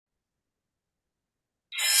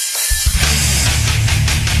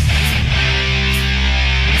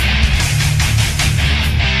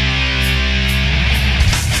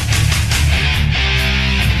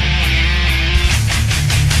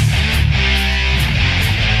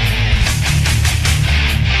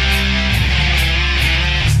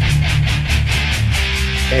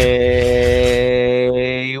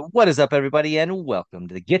What is up, everybody, and welcome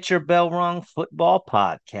to the Get Your Bell Rung Football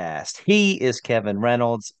Podcast. He is Kevin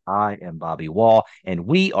Reynolds. I am Bobby Wall, and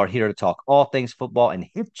we are here to talk all things football and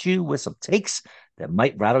hit you with some takes that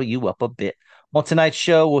might rattle you up a bit. On tonight's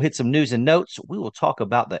show, we'll hit some news and notes. We will talk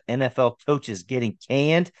about the NFL coaches getting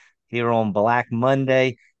canned here on Black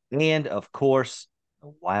Monday, and of course,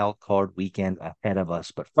 the wild card weekend ahead of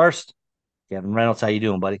us. But first, Kevin Reynolds, how you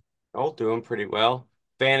doing, buddy? Oh, doing pretty well.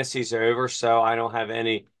 Fantasies are over, so I don't have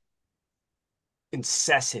any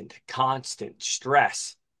incessant, constant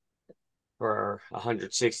stress for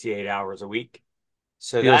 168 hours a week.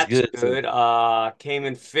 So Feels that's good to good. Came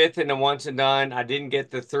in fifth in the once and done. I didn't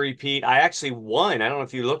get the three-peat. I actually won. I don't know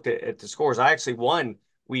if you looked at the scores. I actually won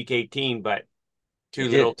week 18, but I too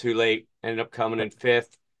little, did. too late. Ended up coming in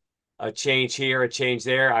fifth. A change here, a change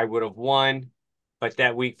there. I would have won, but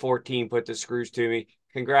that week 14 put the screws to me.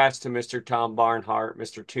 Congrats to Mr. Tom Barnhart,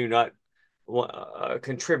 Mr. Tunut, a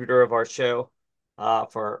contributor of our show,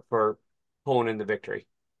 for pulling in the victory.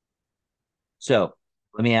 So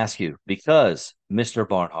let me ask you, because Mr.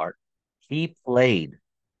 Barnhart, he played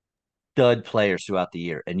stud players throughout the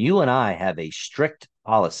year, and you and I have a strict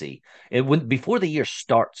policy. And when before the year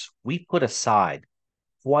starts, we put aside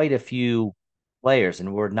quite a few players,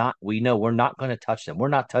 and we know we're not going to touch them. We're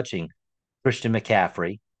not touching Christian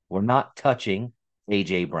McCaffrey. We're not touching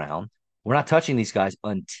AJ Brown. We're not touching these guys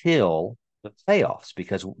until the playoffs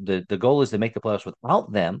because the goal is to make the playoffs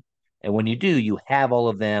without them. And when you do, you have all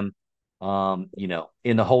of them,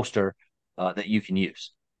 in the holster that you can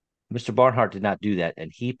use. Mr. Barnhart did not do that,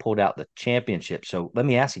 and he pulled out the championship. So let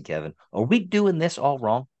me ask you, Kevin, are we doing this all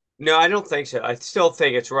wrong? No, I don't think so. I still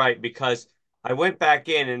think it's right because I went back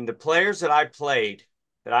in and the players that I played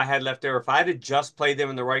that I had left over, if I had just played them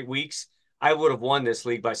in the right weeks, I would have won this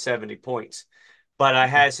league by 70 points.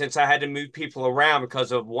 But since I had to move people around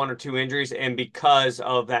because of one or two injuries and because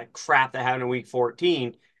of that crap that happened in week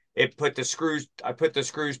 14, I put the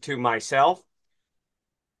screws to myself.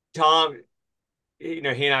 Tom, he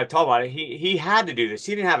and I talked about it. He had to do this.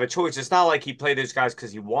 He didn't have a choice. It's not like he played those guys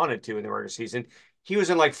because he wanted to in the regular season. He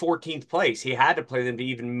was in like 14th place. He had to play them to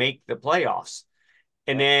even make the playoffs.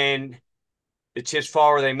 And Right. then the chips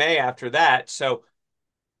fall where they may after that. So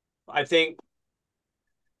I think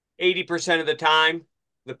 80% of the time,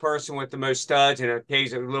 the person with the most studs and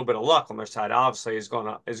occasionally a little bit of luck on their side obviously is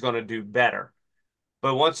gonna do better.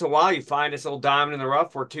 But once in a while, you find this little diamond in the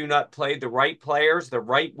rough where Two Nut played the right players, the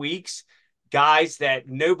right weeks, guys that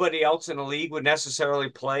nobody else in the league would necessarily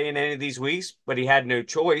play in any of these weeks, but he had no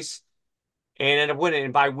choice and ended up winning.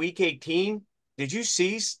 And by week 18, did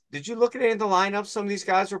you look at any of the lineups some of these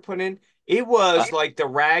guys were putting in? It Uh, was like the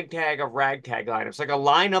ragtag of ragtag lineups, like a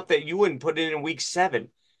lineup that you wouldn't put in week 7,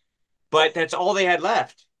 but that's all they had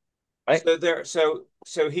left. right.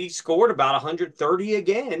 So he scored about 130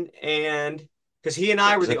 again, and because he and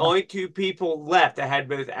I It were was the enough. only two people left that had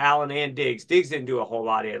both Allen and Diggs. Diggs didn't do a whole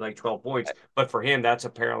lot; he had like 12 points, but for him, that's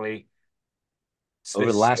apparently Over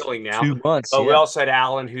the the last ceiling now. 2 months. But we Yeah. also had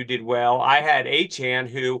Allen who did well. I had Achan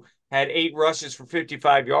who had 8 rushes for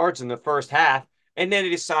 55 yards in the first half, and then he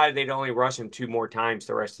decided they'd only rush him two more times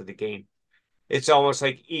the rest of the game. It's almost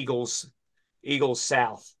like Eagles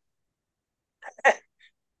South.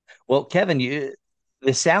 Well, Kevin,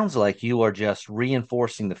 it sounds like you are just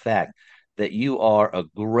reinforcing the fact that you are a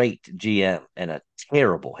great GM and a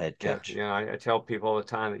terrible head Yeah, coach. I tell people all the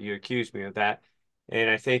time that you accuse me of that, and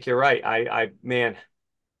I think you're right. Man,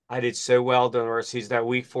 I did so well during the season. That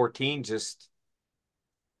week 14 just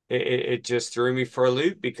it just threw me for a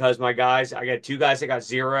loop because my guys, I got two guys that got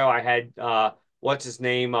zero. I had what's his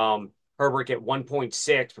name, Herbert at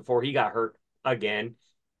 1.6 before he got hurt again,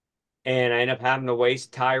 and I ended up having to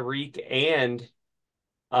waste Tyreek and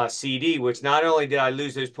CD, which not only did I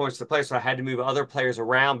lose those points to play, so I had to move other players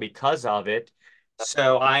around because of it.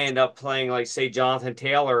 So I end up playing, like, say, Jonathan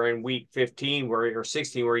Taylor in week 15 or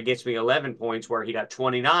 16, where he gets me 11 points, where he got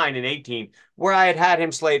 29 and 18, where I had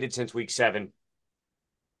him slated since week 7.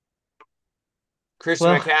 Christian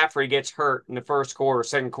Well, McCaffrey gets hurt in the first quarter,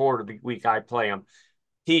 second quarter, the week I play him.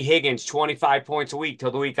 T. Higgins, 25 points a week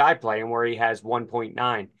till the week I play him, where he has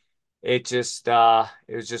 1.9. It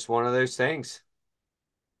was just one of those things.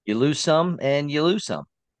 you lose some and you lose some.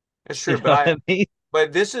 That's You true, know what I mean?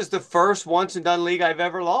 but this is the first once and done league I've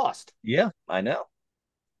ever lost. Yeah, I know.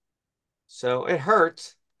 So it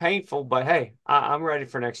hurts, painful, but hey, I'm ready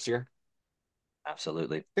for next year.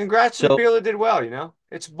 Absolutely. Congrats to the So, people that did well, you know?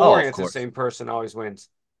 It's oh, boring of if the course, same person always wins.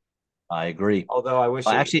 I agree. Although I wish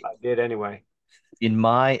Actually, I did anyway. in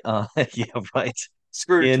my yeah, right.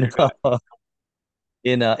 Screw In Tuna.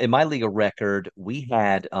 in my league of record, we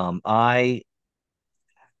had I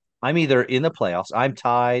I'm either in the playoffs. I'm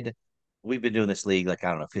tied. We've been doing this league like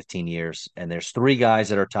I don't know 15 years, and there's three guys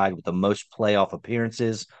that are tied with the most playoff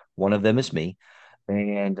appearances. One of them is me,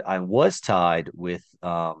 and I was tied with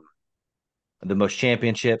the most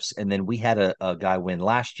championships. And then we had a guy win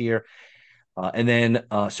last year, and then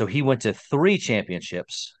so he went to three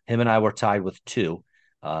championships. Him and I were tied with two,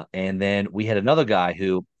 and then we had another guy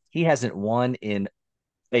who he hasn't won in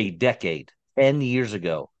a decade. 10 years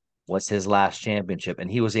ago was his last championship, and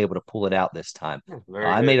he was able to pull it out this time. Very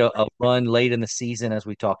I good. made a run late in the season, as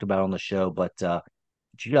we talked about on the show, but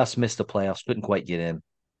just missed the playoffs. Couldn't quite get in.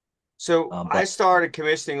 So I But started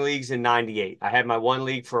commissioning leagues in '98. I had my one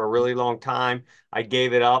league for a really long time. I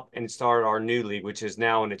gave it up and started our new league, which is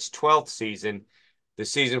now in its 12th season. The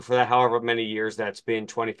season for that, however many years that's been,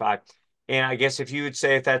 25. And I guess if you would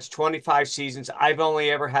say if that's 25 seasons, I've only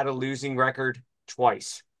ever had a losing record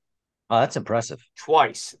twice. that's impressive.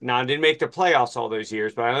 Twice. Now, I didn't make the playoffs all those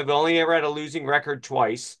years, but I've only ever had a losing record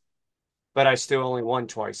twice, but I still only won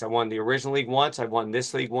twice. I won the original league once. I won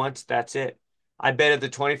this league once. That's it. I bet of the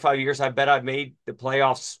 25 years, I bet I've made the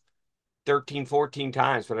playoffs 13, 14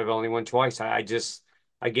 times, but I've only won twice. I just,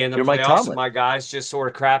 again, the You're Mike playoffs, Tomlin. my guys just sort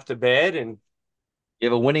of crap the bed. And You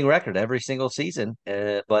have a winning record every single season,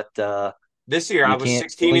 but this year I you was can't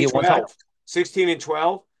 16 only and get one title. 12, 16 and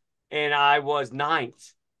 12, and I was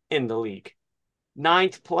ninth in the league,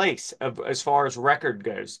 ninth place of as far as record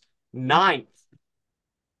goes, ninth.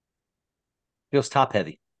 Feels top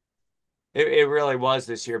heavy. It really was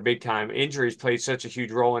this year, big time. Injuries played such a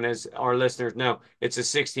huge role. And as our listeners know, it's a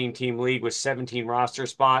 16 team league with 17 roster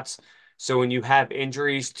spots. So when you have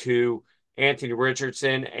injuries to Anthony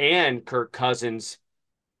Richardson and Kirk Cousins,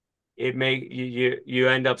 it may you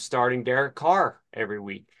end up starting Derek Carr every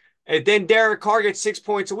week. And then Derek Carr gets 6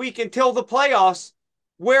 points a week until the playoffs,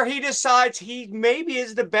 where he decides he maybe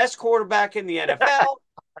is the best quarterback in the NFL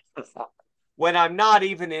when I'm not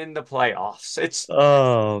even in the playoffs. It's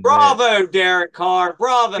Oh man. bravo, Derek Carr. Dude,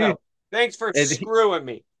 Bravo. Thanks for and screwing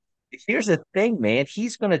me. here's the thing, man.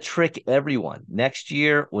 He's gonna trick everyone next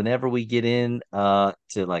year. Whenever we get in to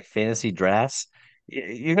like fantasy drafts,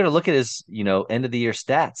 you're gonna look at his end of the year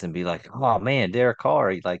stats and be like, oh man, Derek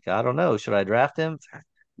Carr. Like, I don't know, should I draft him?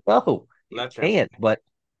 No, you Let them. can't. But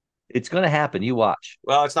it's gonna happen. You watch.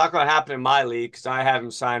 Well, it's not going to happen in my league because I have him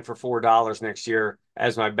signed for $4 next year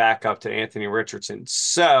as my backup to Anthony Richardson.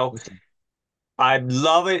 So I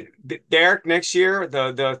love it, Derek. Next year,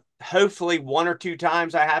 the hopefully one or two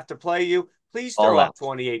times I have to play you, please All throw up out.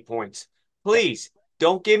 28 points. Yeah. Please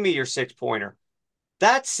don't give me your 6 pointer.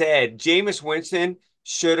 That said, Jameis Winston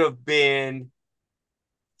should have been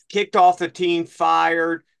kicked off the team,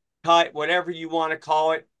 fired, cut, whatever you want to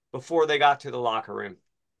call it, before they got to the locker room.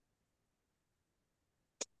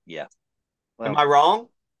 Yeah. Am Well, I wrong?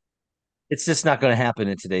 it's just not going to happen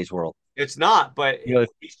in today's world. It's not, but If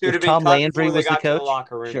he should if have been Tom cut Landry before they was the got to the coach,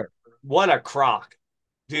 locker room. sure. What a crock,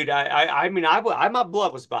 dude! I mean, my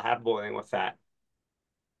blood was about half boiling with that.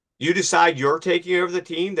 You decide you're taking over the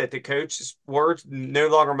team, that the coach's words no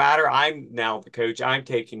longer matter. I'm now the coach. I'm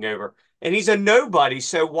taking over, and he's a nobody.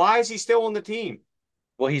 So why is he still on the team?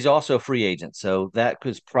 Well, he's also a free agent, so that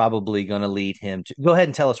was probably going to lead him to go ahead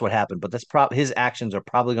and tell us what happened. But his actions are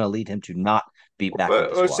probably going to lead him to not be back with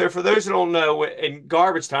the squad. So for those who don't know, in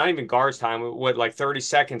garbage time, even garbage time, with like 30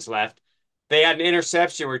 seconds left, they had an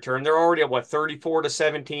interception return. They're already at what,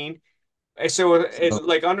 34-17. And so it's So,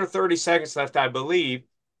 like under 30 seconds left, I believe.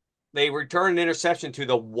 They return an interception to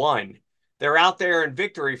the one. They're out there in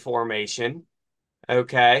victory formation.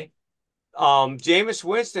 Okay. Jameis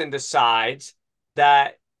Winston decides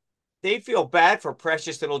that they feel bad for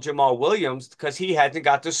precious little Jamal Williams because he hasn't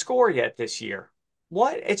got to score yet this year.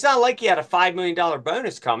 What? It's not like he had a $5 million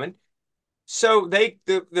bonus coming. So they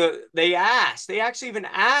actually even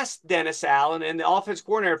asked Dennis Allen and the offense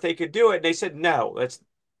coordinator if they could do it. And they said no.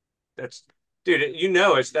 That's dude,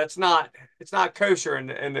 it's not kosher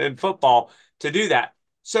in football to do that.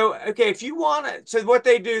 So okay, if you want to, so what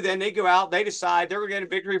they do then, they go out, they decide they're going to get a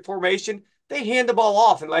victory formation, they hand the ball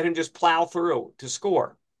off and let him just plow through to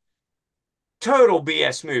score. Total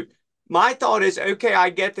BS move. My thought is, okay, I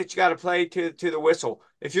get that you got to play to the whistle.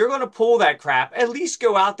 If you're going to pull that crap, at least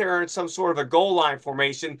go out there in some sort of a goal line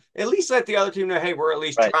formation. At least let the other team know, hey, we're at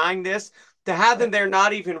least right, trying this. To have them right. there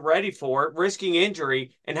not even ready for it, risking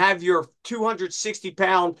injury, and have your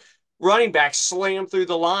 260-pound running back slam through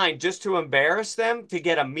the line just to embarrass them to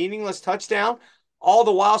get a meaningless touchdown, all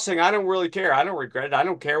the while saying, I don't really care. I don't regret it. I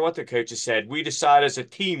don't care what the coaches said. We decide as a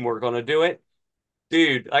team we're going to do it.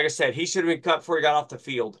 Dude, like I said, he should have been cut before he got off the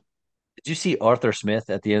field. Did you see Arthur Smith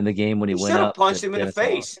at the end of the game when he He went should have up to punched him in the Dennis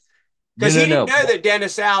Allen? face No, because he no, didn't no. know that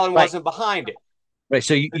Dennis Allen Right. wasn't behind it. right.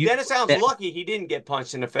 So But Dennis Allen's lucky he didn't get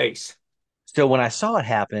punched in the face. so when I saw it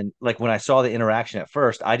happen, like when I saw the interaction at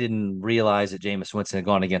first, I didn't realize that Jameis Winston had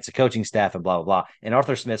gone against the coaching staff and blah blah blah. And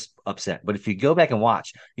Arthur Smith's upset. But if you go back and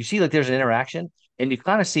watch, you see like there's an interaction, and you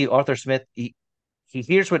kind of see Arthur Smith. He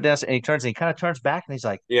hears what Dennis, and he turns and he kind of turns back, and he's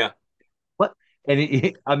like, Yeah, "What?"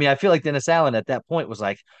 And I mean, I feel like Dennis Allen at that point was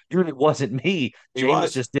like, "Dude, it wasn't me. he Jameis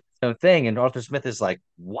was. just did his own thing." And Arthur Smith is like,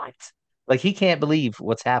 "What?" Like he can't believe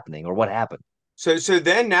what's happening or what happened. So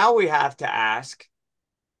then now we have to ask,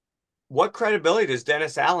 what credibility does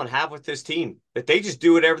Dennis Allen have with this team that they just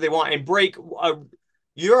do whatever they want and break?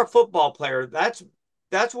 You're a football player. That's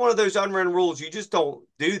one of those unwritten rules. You just don't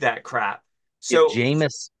do that crap. If So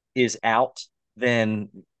Jameis is out, then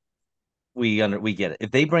we get it.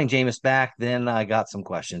 If they bring Jameis back, then I got some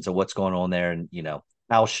questions of what's going on there, and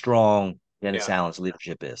how strong Dennis yeah, Allen's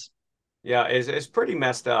leadership is. yeah, it's pretty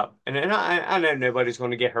messed up. And I know nobody's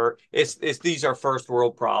going to get hurt. It's these are first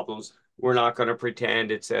world problems. We're not going to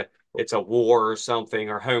pretend it's a war or something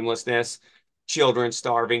or homelessness, children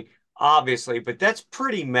starving, obviously, but that's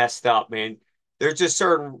pretty messed up, man. There's just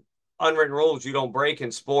certain unwritten rules you don't break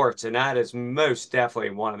in sports, and that is most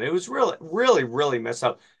definitely one of them. It was really, really, really messed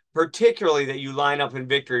up, particularly that you line up in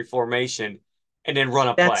victory formation and then run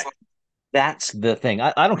a That's play. that's the thing.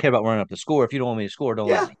 I don't care about running up the score. If you don't want me to score, don't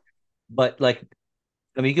let Yeah, me. But like,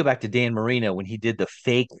 I mean, you go back to Dan Marino when he did the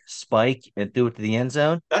fake spike and threw it to the end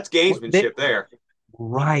zone. that's They, gamesmanship there.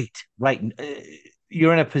 right, right.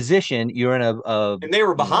 You're in a position. You're in a And they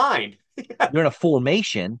were you know behind. you're in a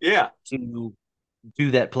formation Yeah. to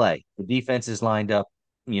do that play. The defense is lined up,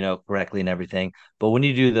 correctly and everything. But when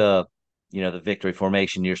you do the victory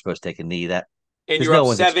formation, you're supposed to take a knee. That And because you're no up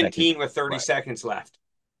one's expecting. 17 with 30 Right. seconds left.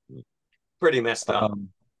 Pretty messed up. Um,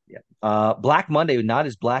 yeah. Black Monday, not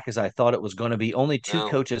as black as I thought it was going to be. Only two No.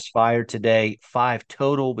 coaches fired today, five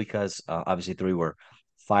total because obviously three were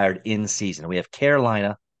fired in season. We have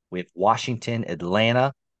Carolina, we have Washington,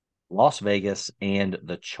 Atlanta, Las Vegas, and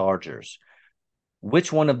the Chargers.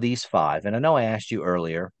 Which one of these five? And I know I asked you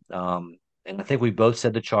earlier, and I think we both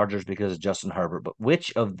said the Chargers because of Justin Herbert, but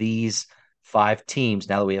which of these five teams,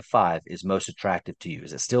 now that we have five, is most attractive to you?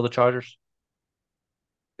 Is it still the Chargers?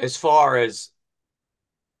 As far as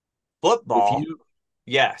If football, you,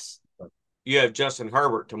 yes, you have Justin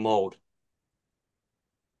Herbert to mold.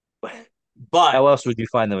 But, how else would you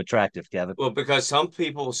find them attractive, Kevin? well, because some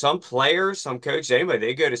people, some players, some coaches, anybody,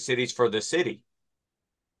 they go to cities for the city.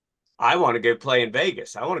 I want to go play in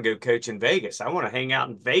Vegas. I want to go coach in Vegas. I want to hang out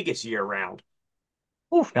in Vegas year round.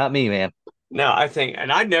 Oof, not me, man. No, I think,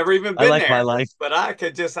 and I've never even I been like my there, life. but I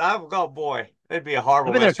could just, oh boy, it'd be a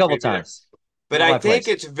I've horrible been there a mess for me couple to be there. times. But Not I my think place.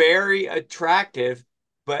 it's very attractive.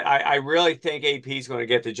 But I really think AP is going to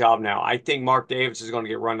get the job now. I think Mark Davis is going to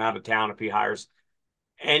get run out of town if he hires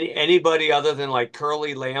anybody other than like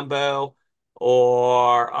Curly Lambeau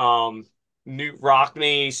or Newt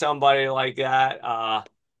Rockney, somebody like that.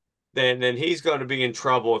 Then he's going to be in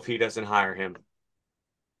trouble if he doesn't hire him.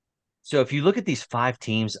 So if you look at these five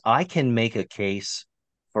teams, I can make a case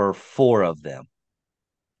for four of them.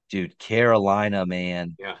 Dude, Carolina,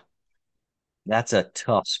 man, Yeah. that's a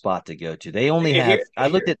tough spot to go to. They only And have, I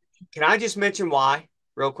looked here, at, can I just mention why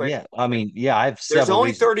real quick? yeah, I mean, yeah, I have There's several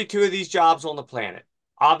only reasons. 32 of these jobs on the planet.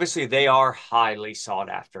 Obviously, they are highly sought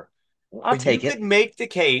after. I'll But you take it. could make the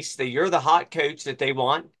case that you're the hot coach that they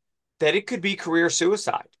want, that it could be career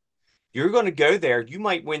suicide. You're going to go there. You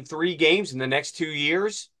might win 3 games in the next 2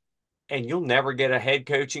 years, and you'll never get a head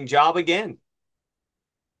coaching job again.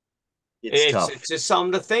 It's It's tough. just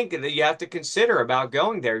something to think that you have to consider about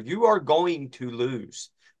going there. You are going to lose.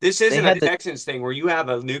 This They isn't a had the, Texans thing where you have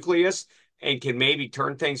a nucleus and can maybe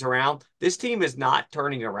turn things around. This team is not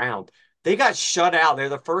turning around. They got shut out. They're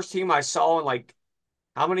the first team I saw in like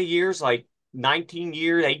how many years? Like 19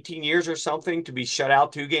 years, 18 years or something to be shut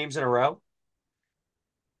out 2 games in a row.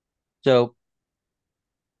 so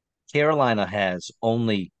Carolina has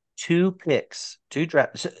only two picks, two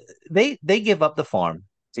drafts. So they give up the farm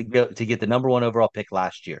to get the number one overall pick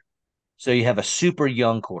last year. So you have a super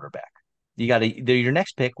young quarterback. Your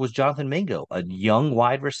next pick was Jonathan Mingo, a young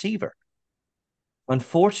wide receiver.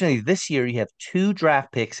 Unfortunately, this year you have two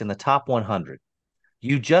draft picks in the top 100.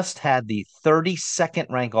 You just had the 32nd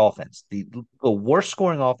ranked offense, the worst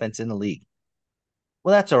scoring offense in the league.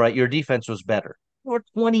 Well, that's all right. Your defense was better. You were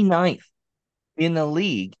 29th in the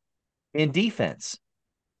league in defense.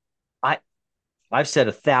 I I've said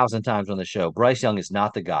 1,000 times on the show, Bryce Young is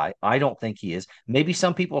not the guy. I don't think he is. Maybe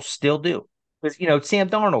some people still do. Because, Sam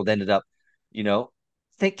Darnold ended up, you know,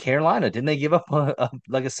 I think Carolina, didn't they give up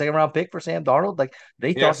like a second round pick for Sam Darnold? Like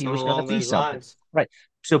they Yeah, thought he something was going to along be those something. lines. Right.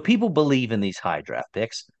 So people believe in these high draft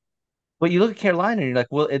picks. But you look at Carolina and you're like,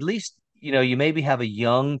 well, at least, you maybe have a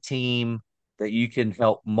young team that you can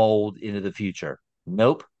help mold into the future.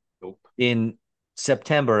 Nope. Nope. In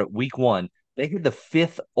September, week one, they had the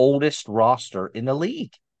fifth oldest roster in the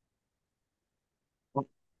league.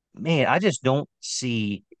 Man, I just don't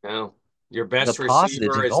see No. Your the best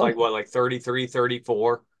positives receiver in is going like for what, it. like 33,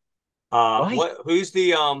 34. Right. Who's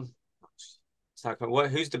the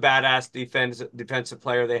who's the badass defensive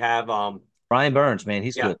player they have? Brian Burns, man,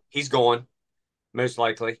 he's Yeah, good. he's going, most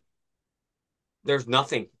likely. There's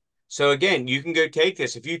nothing. So again, you can go take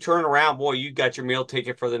this. If you turn around, boy, you got your meal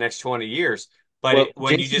ticket for the next 20 years. But Well,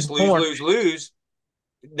 when you JC just lose, Horn, lose, lose,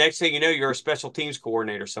 next thing you know, you're a special teams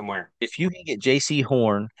coordinator somewhere. if you can get JC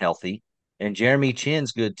Horn healthy and Jeremy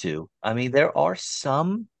Chin's good too, I mean, there are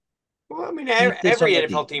some Well, I mean, pieces on every the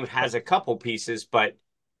NFL team defense, but has a couple pieces, but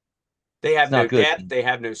they it's have no not good. depth. They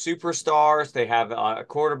have no superstars. They have a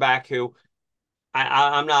quarterback who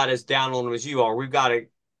I'm not as down on him as you are. We've got to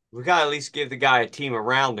at least give the guy a team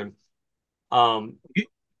around him. Um,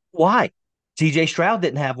 Why? TJ Stroud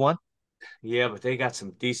didn't have one. yeah, but they got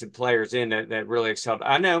some decent players in that really excelled.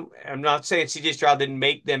 I know I'm not saying CJ Stroud didn't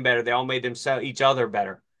make them better. They all made each other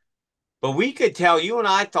better. But we could tell you and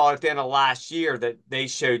I thought at the end of last year that they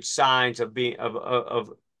showed signs of being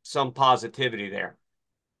of some positivity there.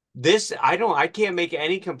 This I can't make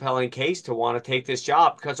any compelling case to want to take this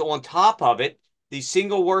job because on top of it, the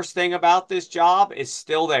single worst thing about this job is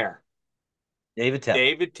still there. David Tepper.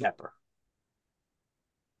 David Tepper.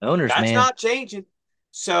 Owners, That's man. not changing.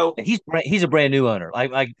 So, He's a brand new owner.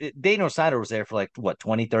 Like Daniel Snyder was there for like what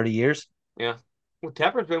 20, 30 years. yeah. Well,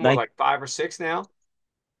 Tepper's been what, Like like 5 or 6 now?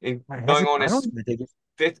 And has going it? on I don't his even think it's.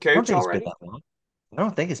 fifth I don't coach think it's been already? that long. I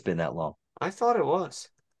don't think it's been that long. I thought it was.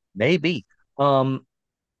 Maybe.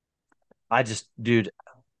 I just, dude,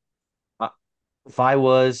 uh, if I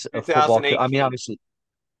was a football coach, I mean, 2018.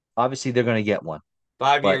 obviously they're going to get one,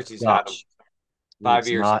 5 years but he's had him. gosh, 5 it's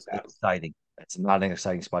years not he's had him. exciting. It's not an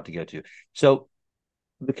exciting spot to go to. So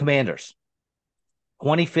the Commanders,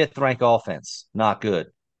 25th ranked offense, not good.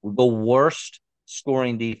 The worst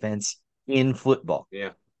scoring defense in football.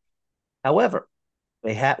 Yeah. However,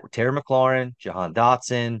 they had Terry McLaurin, Jahan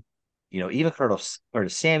Dotson, even Curtis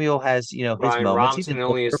Samuel has, his Brian moments. He's a Robinson,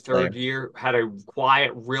 only better his player. third year, had a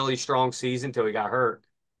quiet, really strong season until he got hurt.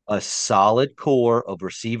 A solid core of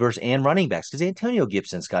receivers and running backs because Antonio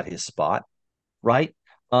Gibson's got his spot, right?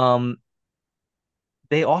 Um,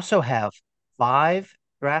 they also have five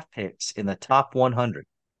draft picks in the top 100.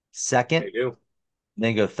 Second, They do.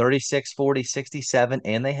 then go 36, 40, 67,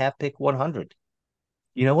 and they have pick 100.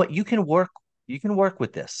 You know what? You can work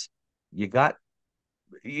with this. You got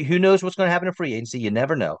who knows what's going to happen in free agency? You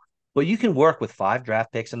never know. But you can work with five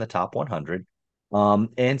draft picks in the top 100,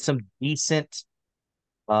 and some decent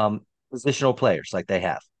um, positional players like they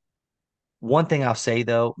have. One thing I'll say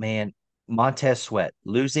though, man, Montez Sweat,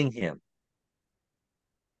 losing him.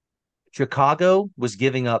 Chicago was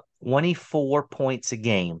giving up 24 points a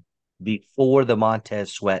game before the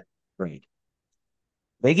Montez Sweat trade.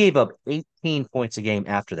 They gave up 18 points a game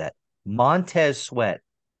after that. Montez Sweat,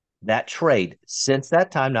 that trade, since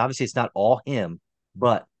that time, now obviously it's not all him,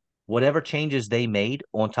 but whatever changes they made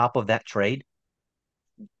on top of that trade,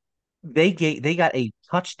 they got a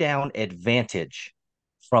touchdown advantage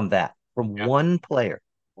from that, from Yeah. one player,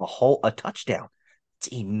 a touchdown. It's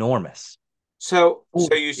enormous. So Ooh,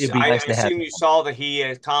 it'd be I nice to have assume him. you saw that he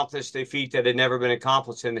accomplished a feat that had never been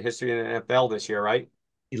accomplished in the history of the NFL this year, right?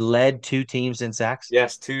 He led two teams in sacks.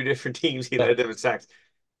 Yes, two different teams he led them in sacks.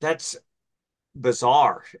 That's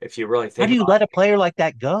bizarre if you really How think do you about let a player like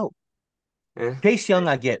that go? it. Eh? Chase Young,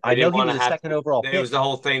 I get. They I know didn't he want was to a have second overall it was pick. the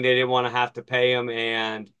whole thing. They didn't want to have to pay him,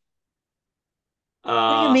 and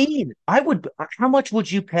What do you uh, mean? I would. How much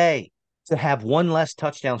would you pay to have one less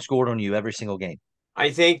touchdown scored on you every single game?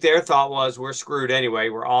 I think their thought was we're screwed anyway.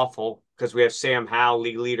 We're awful because we have Sam Howell,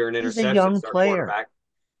 league leader in He's a young interceptions, our player. quarterback.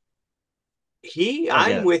 I don't I'm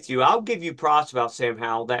get it. with you. I'll give you props about Sam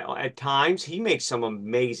Howell that at times he makes some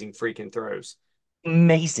amazing freaking throws.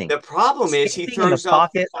 Amazing. The problem is he Standing in the throws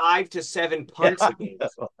up pocket. 5 to 7 Yeah, punts a game.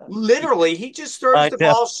 Literally, he just throws I the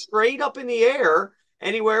know. ball straight up in the air,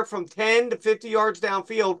 anywhere from 10 to 50 yards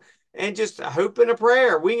downfield, and just hoping a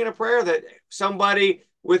prayer, winging a prayer that somebody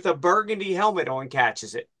with a burgundy helmet on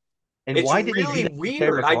catches it. And It's why did he do really that to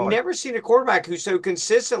Terry weird. I've McLaurin? never seen a quarterback who so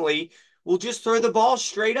consistently will just throw the ball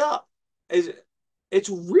straight up. It's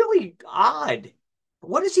really odd.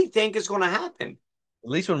 What does he think is going to happen?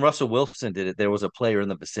 At least when Russell Wilson did it, there was a player in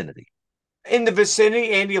the vicinity. In the vicinity,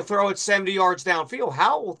 and he'll throw it 70 yards downfield.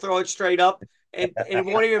 Howell will throw it straight up and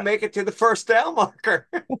won't even make it to the first down marker.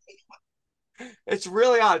 It's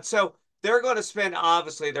really odd. So they're going to spend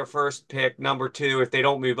obviously their first pick, number two, if they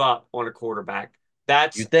don't move up on a quarterback.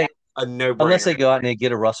 That's You think a unless no-brainer. they go out and they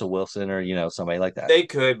get a Russell Wilson or somebody like that. They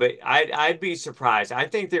could, but I'd be surprised. I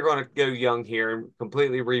think they're going to go young here and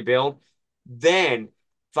completely rebuild. Then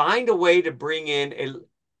find a way to bring in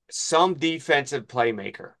some defensive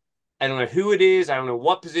playmaker. I don't know who it is. I don't know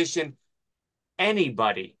what position.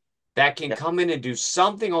 Anybody that can Yeah. come in and do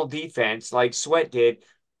something on defense like Sweat did,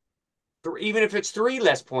 even if it's three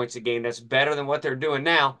less points a game, that's better than what they're doing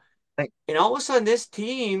now. And all of a sudden, this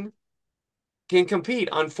team can compete.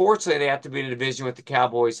 Unfortunately, they have to be in a division with the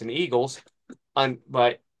Cowboys and Eagles.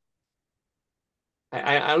 But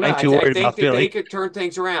I don't I know. ain't too I worried think about that they Philly. could turn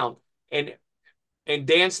things around. And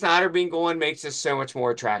Dan Snyder being gone makes this so much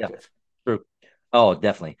more Yeah, attractive. true. Oh,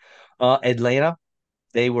 definitely. Atlanta,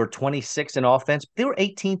 they were 26 in offense. They were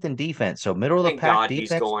 18th in defense. So middle of the Thank pack God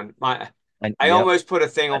he's defense. gone. And I yep, almost put a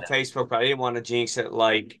thing I on know. Facebook, but I didn't want to jinx it.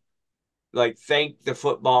 Like thank the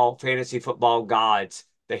football, fantasy football gods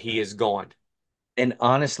that he is gone. And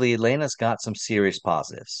honestly, Atlanta's got some serious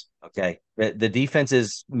positives. Okay. The defense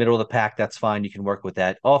is middle of the pack. That's fine. You can work with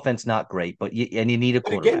that. Offense, not great, but you need a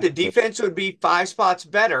But again, the quarterback, which, defense would be five spots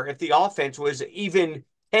better if the offense was even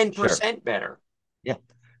sure. 10% better. Yeah.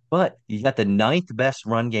 But you got the ninth best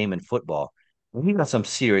run game in football. And you got some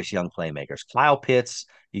serious young playmakers. Kyle Pitts,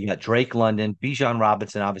 you got Drake London, Bijan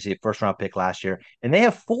Robinson, obviously a first round pick last year. And they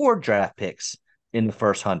have four draft picks in the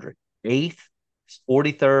first 100, eighth,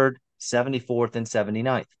 43rd, 74th, and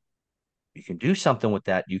 79th. You can do something with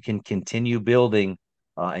that. You can continue building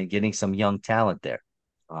and getting some young talent there.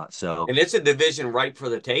 So, And it's a division ripe for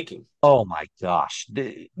the taking. oh my gosh,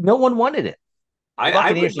 no one wanted it. The I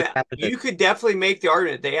Buccaneers would, just happened to. you could definitely make the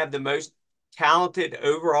argument they have the most talented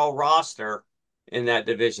overall roster in that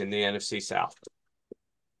division, the NFC South.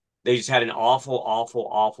 They just had an awful, awful,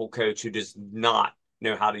 awful coach who does not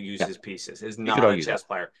know how to use Yeah, his pieces. Is you could not a argue that. chess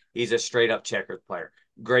player. He's a straight up checkers player.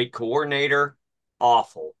 Great coordinator,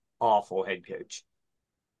 awful, awful head coach.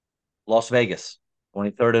 Las Vegas,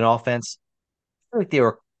 23rd in offense. I feel like they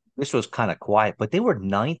were. This was kind of quiet, but they were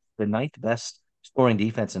the ninth best scoring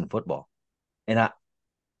defense in football. And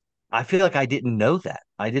I feel like I didn't know that.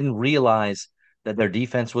 I didn't realize that their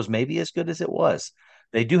defense was maybe as good as it was.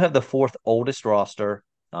 They do have the fourth oldest roster,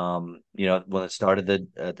 when it started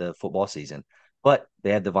the football season. But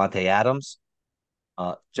they had Devontae Adams,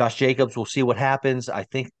 Josh Jacobs. We'll see what happens. I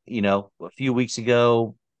think a few weeks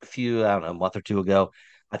ago, I don't know, a month or two ago,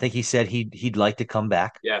 I think he said he'd like to come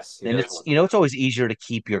back. Yes, he And does it's want to come it's back. always easier to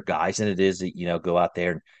keep your guys than it is to go out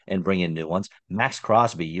there and bring in new ones. Max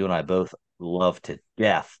Crosby, you and I both love to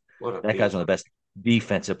death. What a That guy's one beast. of the best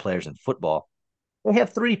defensive players in football. They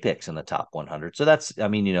have three picks in the top 100, so that's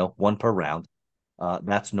one per round.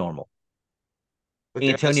 That's normal. But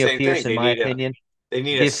they're the Antonio same thing. Pierce, in my opinion, They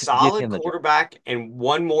need a give solid him the job. quarterback and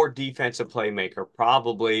one more defensive playmaker,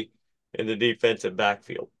 probably in the defensive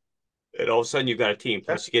backfield. And all of a sudden you've got a team.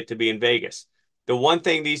 Sure. Plus you get to be in Vegas. The one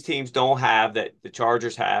thing these teams don't have that the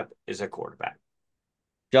Chargers have is a quarterback.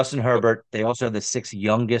 Justin Herbert. They also have the sixth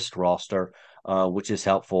youngest roster, which is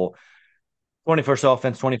helpful. 21st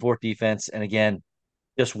offense, 24th defense, and again,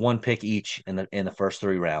 just one pick each in the first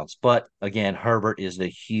three rounds. But again, Herbert is the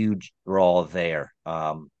huge draw there.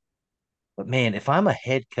 But man, if I'm a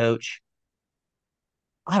head coach,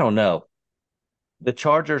 I don't know. The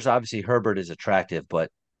Chargers, obviously, Herbert is attractive,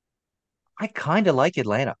 but I kind of like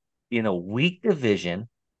Atlanta in a weak division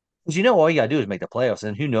because all you got to do is make the playoffs,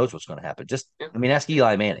 and who knows what's going to happen. Just, Yeah. I mean, ask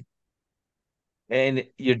Eli Manning. And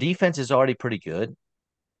your defense is already pretty good.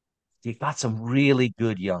 You've got some really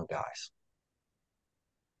good young guys.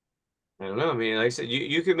 I don't know. I mean, like I said,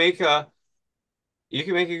 you can make a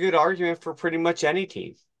good argument for pretty much any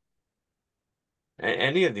team,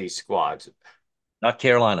 any of these squads. Not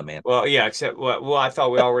Carolina, man. Well, yeah, except well, I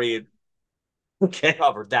thought we already Okay.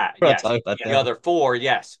 covered that. We're not Yes. talking about The that one. other four,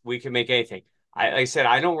 yes, we can make anything. Like I said,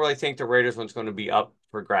 I don't really think the Raiders one's going to be up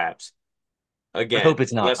for grabs I again, hope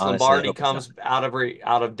it's not. unless Honestly, I Lombardi hope it's not. comes out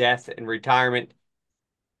of death and retirement.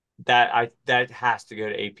 That has to go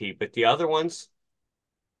to AP. But the other ones,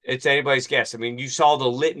 it's anybody's guess. I mean, you saw the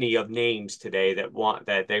litany of names today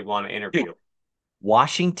that they want to Dude, interview.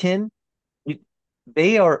 Washington,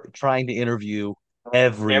 they are trying to interview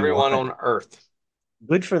Everyone everyone. on earth.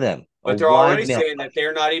 Good for them. A But they're already wide net. saying that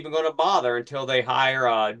they're not even going to bother until they hire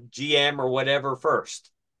a GM or whatever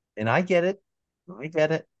first. And I get it. I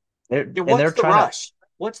get it. Yeah, They're what's the trying to. rush?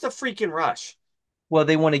 What's the freaking rush? Well,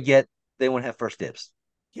 they want to have first dibs.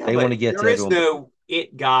 Yeah, They want but to get there to is everyone before. no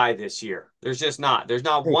it guy this year. There's just not. There's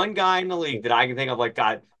not Hey, one guy in the league that I can think of like,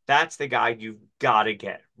 God, that's the guy you've got to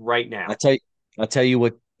get right I now. tell you, I tell you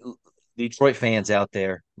what, Detroit fans out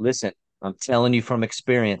there, listen. I'm telling you from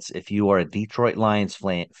experience, if you are a Detroit Lions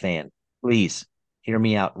fan, please hear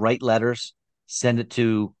me out. Write letters, send it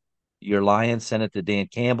to your Lions, send it to Dan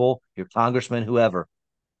Campbell, your congressman, whoever.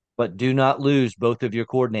 But do not lose both of your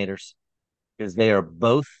coordinators because they are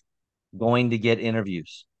both going to get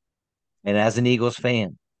interviews. And as an Eagles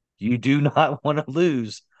fan, you do not want to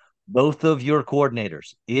lose both of your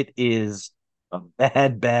coordinators. It is a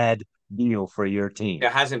bad, bad deal for your team.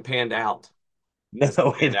 It hasn't panned out. Hasn't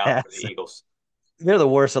No, panned it out has. for the Eagles. They're the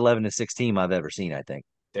worst 11-6 team I've ever seen, I think.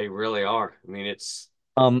 They really are. I mean, it's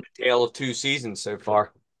Um, a tale of two seasons so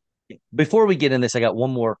far. Before we get in this, I got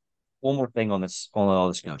one more thing on this on all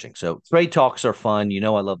this coaching. So trade talks are fun. You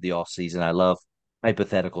know, I love the off season. I love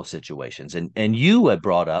hypothetical situations. And you had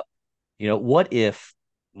brought up, what if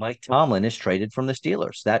Mike Tomlin is traded from the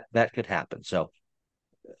Steelers? That could happen. So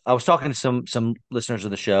I was talking to some listeners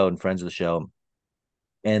of the show and friends of the show,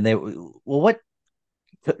 and what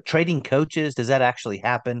trading coaches, does that actually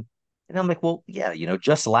happen? And I'm like, well, yeah,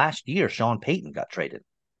 just last year, Sean Payton got traded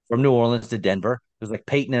from New Orleans to Denver. It was like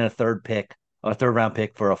Payton and a third round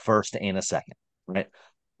pick for a first and a second, right?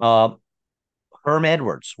 Um, Herm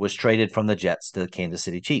Edwards was traded from the Jets to the Kansas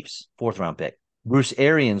City Chiefs, fourth round pick. Bruce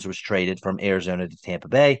Arians was traded from Arizona to Tampa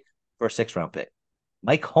Bay for a sixth round pick.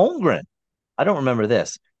 Mike Holmgren, I don't remember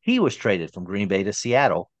this. He was traded from Green Bay to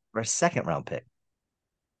Seattle for a second round pick.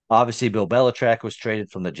 Obviously, Bill Belichick was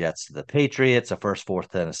traded from the Jets to the Patriots, a first,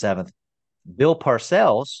 fourth, and a seventh. Bill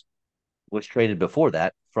Parcells was traded before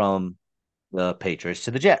that from the Patriots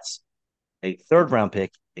to the Jets. A third round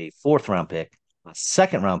pick, a fourth round pick, a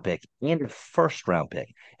second round pick, and a first round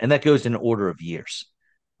pick. And that goes in order of years.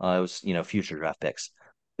 It was, future draft picks.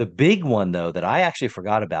 The big one, though, that I actually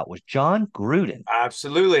forgot about was John Gruden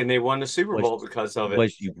Absolutely. And they won the Super was Bowl because of it.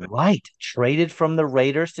 was right traded from the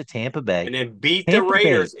Raiders to Tampa Bay. And then beat the Tampa Bay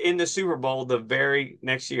Raiders in the Super Bowl the very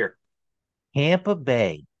next year. Tampa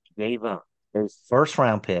Bay gave up a first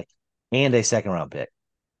round pick and a second round pick,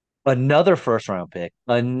 another first round pick,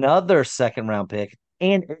 another second round pick,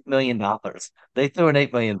 and $8 million. They threw in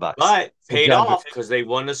 $8 million But for paid John Gruden, off because they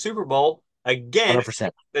won the Super Bowl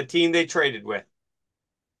 100%. against the team they traded with.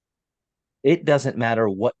 It doesn't matter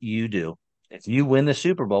what you do. If you win the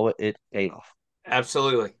Super Bowl, it paid off.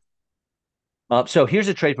 Absolutely. So here's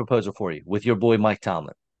a trade proposal for you with your boy Mike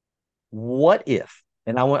Tomlin. What if,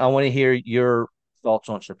 and I want to hear your thoughts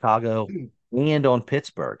on Chicago and on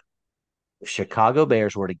Pittsburgh. The Chicago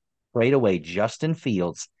Bears were to trade away Justin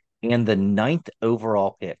Fields and the ninth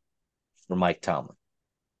overall pick for Mike Tomlin.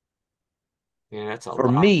 Yeah, that's a For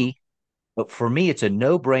lot. me, it's a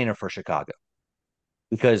no-brainer for Chicago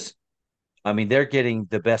because I mean they're getting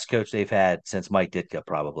the best coach they've had since Mike Ditka,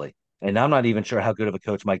 probably. And I'm not even sure how good of a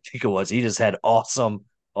coach Mike Ditka was. He just had awesome,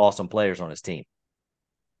 awesome players on his team.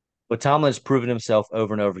 But Tomlin's proven himself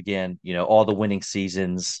over and over again, all the winning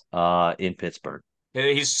seasons in Pittsburgh.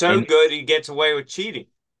 He's so And good he gets away with cheating.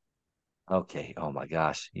 okay, oh my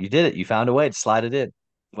gosh, you did it. You found a way to slide it in.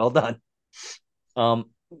 Well done. Um,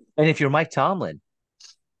 and if you're Mike Tomlin,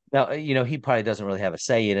 now, he probably doesn't really have a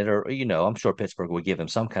say in it, or, I'm sure Pittsburgh would give him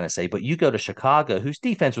some kind of say, but you go to Chicago, whose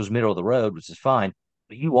defense was middle of the road, which is fine,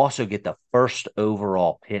 but you also get the first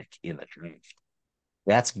overall pick in the draft.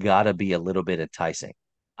 That's got to be a little bit enticing.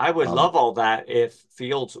 I would Um, love all that if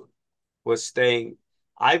Fields was staying.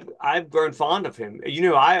 I've grown fond of him.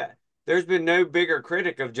 I there's been no bigger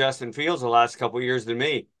critic of Justin Fields the last couple of years than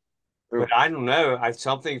me. But I don't know.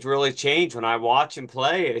 Something's really changed when I watch him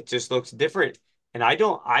play. It just looks different. And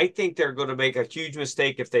I think they're going to make a huge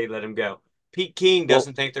mistake if they let him go. Pete King well,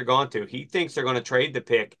 doesn't think they're going to. He thinks they're going to trade the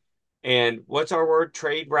pick. And what's our word?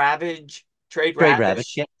 Trade ravage? Trade Trade Ravage,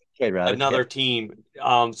 ravish yeah, Trade Ravage, yeah. another team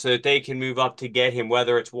so that they can move up to get him,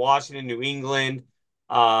 whether it's Washington, New England,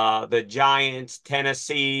 the Giants,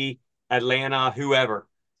 Tennessee, Atlanta, whoever.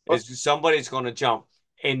 Well, Is somebody's going to jump.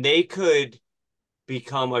 And they could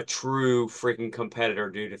become a true freaking competitor,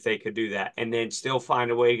 dude, if they could do that. And then still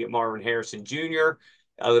find a way to get Marvin Harrison Jr.,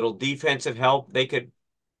 a little defensive help.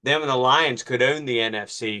 Them and the Lions could own the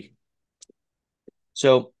NFC.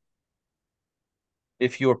 so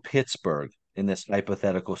if you're Pittsburgh in this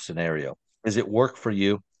hypothetical scenario, does it work for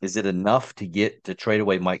you? Is it enough to trade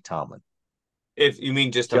away Mike Tomlin? If you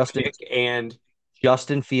mean just a Justin pick and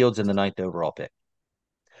Justin Fields in the ninth overall pick.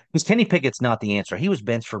 Because Kenny Pickett's not the answer. He was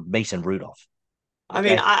benched for Mason Rudolph. I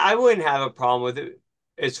mean, Okay. I wouldn't have a problem with it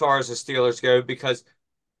as far as the Steelers go because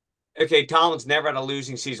okay, Tomlin's never had a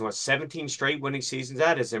losing season. What, 17 straight winning seasons?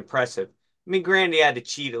 That is impressive. I mean, granted, he had to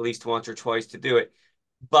cheat at least once or twice to do it,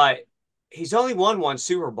 but he's only won one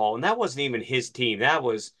Super Bowl, and that wasn't even his team. That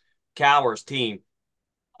was Cowher's team.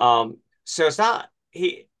 So it's not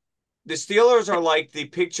the Steelers are like the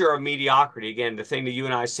picture of mediocrity. Again, the thing that you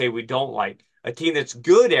and I say we don't like. A team that's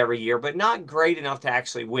good every year, but not great enough to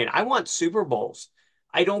actually win. I want Super Bowls.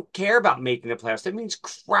 I don't care about making the playoffs. That means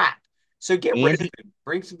crap. So get rid of Andy, him.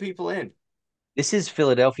 Bring some people in. this is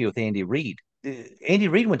Philadelphia with Andy Reid. Andy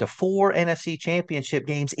Reid went to four NFC championship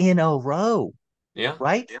games in a row, Yeah.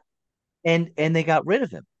 right? And they got rid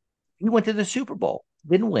of him. He went to the Super Bowl,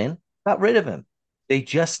 didn't win, got rid of him. They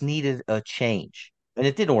just needed a change. And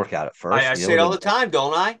it didn't work out at I first. say it all The the time,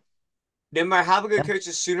 don't I? No matter how good coach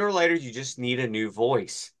is, sooner or later, you just need a new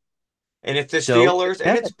voice. And if the so it's Steelers,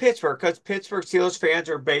 and it's Kevin. Pittsburgh, because Pittsburgh Steelers fans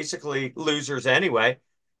are basically losers anyway.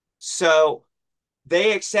 So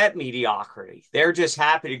they accept mediocrity. They're just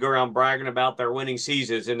happy to go around bragging about their winning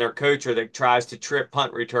seasons and their coach that tries to trip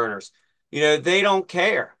punt returners. They don't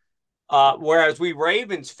care. Whereas we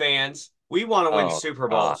Ravens fans, we want to win Oh Super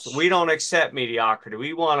Bowls. We gosh. don't accept mediocrity.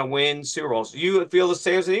 We want to win Super Bowls. You feel the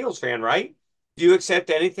same as an Eagles fan, right? Do you accept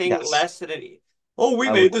anything Yes, less than an? Oh, we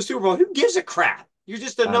I would. made the Super Bowl. Who gives a crap? You're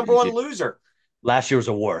just the number You one did. loser. Last year was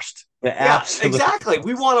the worst. The Yeah, absolute exactly.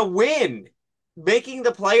 We worst. want to win, making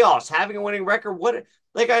the playoffs, having a winning record. What,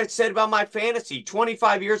 like I said about my fantasy,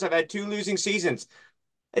 25 years I've had two losing seasons.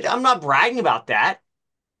 I'm not bragging about that.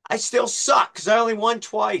 I still suck because I only won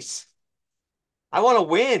twice. I want to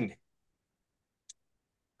win.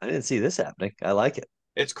 I didn't see this happening. I like it.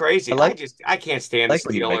 It's I crazy. like I can't stand the like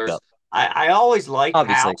when you wake Steelers. up. I always liked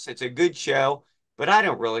Obviously, House. It's a good show, but I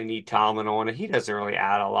don't really need Tomlin on it. He doesn't really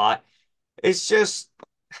add a lot. It's just,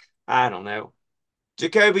 I don't know.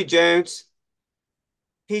 Jacoby Jones,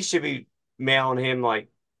 he should be mailing him like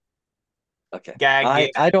okay. gag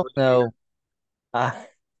I gifts don't for the year. know. I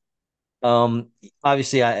um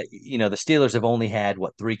obviously the Steelers have only had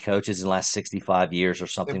what three coaches in the last 65 years or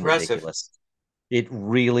something Impressive. ridiculous. It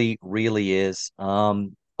really, really is.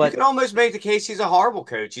 You But can almost make the case he's a horrible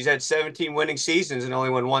coach. He's had 17 winning seasons and only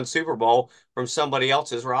won one Super Bowl from somebody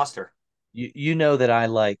else's roster. you know that I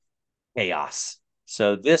like chaos.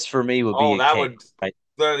 So this for me would be Oh, a chaos, right?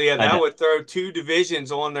 I that know, would throw two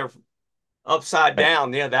divisions on their upside right?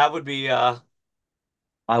 down. Yeah,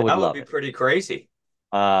 I would that would love be it. pretty crazy.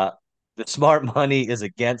 Uh, the smart money is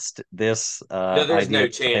against this No, there's idea no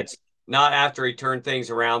of saying, chance. Not after he turned things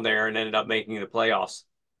around there and ended up making the playoffs.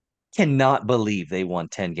 cannot believe they won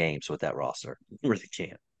 10 games with that roster. Really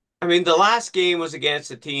can't. I mean, the last game was against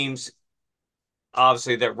the teams,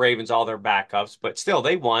 obviously, that Ravens all their backups, but still,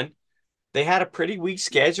 they won. They had a pretty weak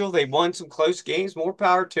schedule. They won some close games. More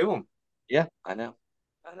power to them. Yeah, I know.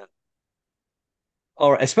 I know.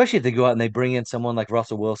 Or especially if they go out and they bring in someone like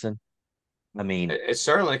Russell Wilson. I mean, It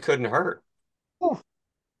certainly couldn't hurt. whew.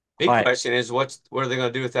 Big All right. question is what are they going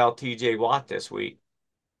to do without TJ Watt this week?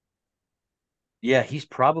 Yeah, he's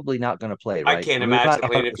probably not going to play, I right? can't I mean, we've imagine not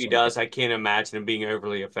playing. heard If for he some time. does, I can't imagine him being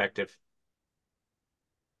overly effective.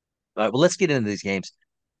 All right, well, let's get into these games.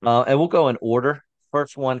 And we'll go in order.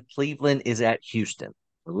 First one, Cleveland is at Houston.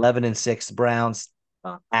 11-6 Browns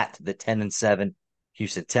at the 10-7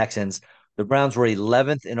 Houston Texans. The Browns were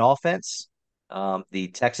 11th in offense. The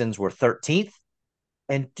Texans were 13th.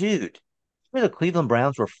 And dude, the Cleveland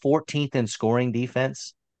Browns were 14th in scoring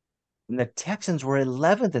defense, and the Texans were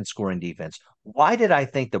 11th in scoring defense. Why did I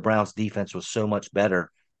think the Browns defense was so much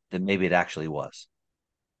better than maybe it actually was?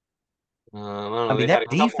 I don't I know. mean, They had a that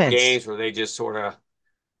couple defense, games where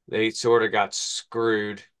they sort of got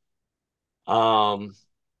screwed. Um,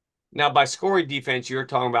 Now by scoring defense, you're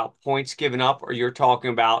talking about points given up, or you're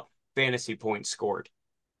talking about fantasy points scored.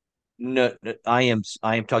 no, no, I am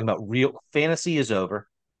talking about real fantasy is over.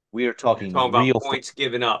 We are You're talking talking about real points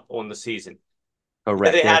given up on the season.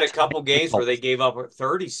 Yeah, correct. they They're had a tied couple with games where they Colts. gave up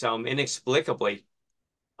 30 some inexplicably.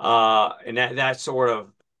 And that sort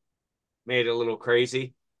of made it a little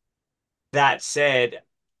crazy. That said,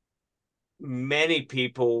 many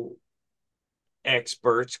people,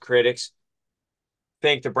 experts, critics,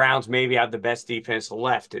 think the Browns maybe have the best defense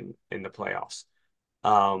left in the playoffs.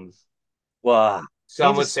 Um, Wow,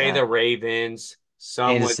 some would say the Ravens,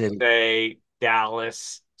 some Kansas would City, say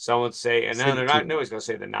Dallas, some would say, and no, City they're too. not, nobody's going to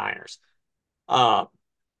say the Niners. Uh,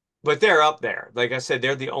 but they're up there. Like I said,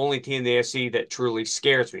 they're the only team in the AFC that truly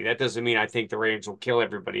scares me. That doesn't mean I think the Ravens will kill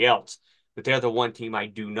everybody else, but they're the one team I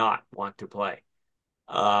do not want to play.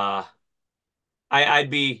 Uh, I'd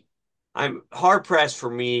be, I'm hard pressed for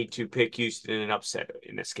me to pick Houston in an upset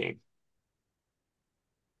in this game.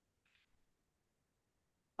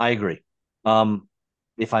 I agree.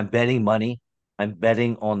 If I'm betting money, I'm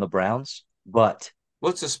betting on the Browns, but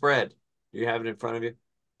What's the spread? Do you have it in front of you?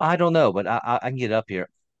 I don't know, but I can get up here.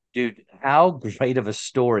 Dude, how great of a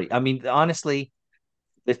story. I mean, honestly,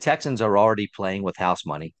 the Texans are already playing with house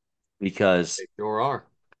money because They sure are.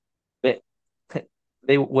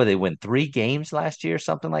 they win 3 games last year,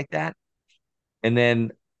 something like that. And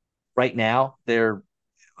then right now they're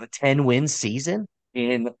a 10-win season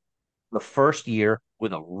in the first year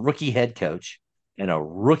with a rookie head coach and a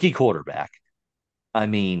rookie quarterback. I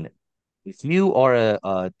mean, if you are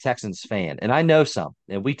a Texans fan, and I know some,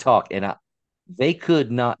 and we talk, they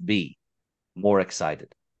could not be more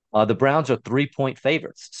excited. The Browns are 3-point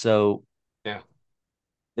favorites, so Yeah.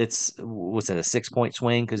 it's what's that, a 6-point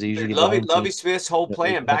swing because they usually Dude, give the home team. Lovey Smith's whole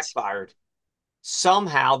plan Points. backfired.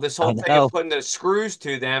 Somehow, this I whole thing of know. putting the screws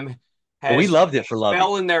to them We has loved it for Lovey.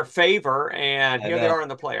 fell in their favor, and I here they know. are in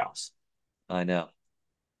the playoffs. I know.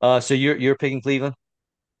 So you're picking Cleveland.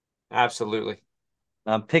 Absolutely.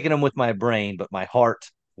 I'm picking them with my brain, but my heart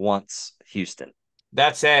wants Houston.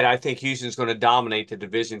 That said, I think Houston's going to dominate the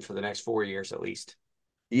division for the next 4 years at least.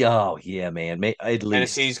 Oh yeah, man. At least.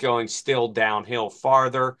 Tennessee's going still downhill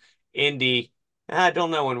farther. Indy, I don't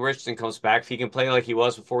know when Richardson comes back. If he can play like he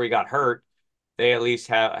was before he got hurt, they at least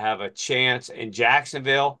have a chance. In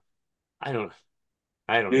Jacksonville, I don't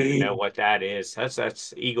I don't even know what that is.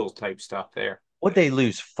 That's Eagles type stuff there. What they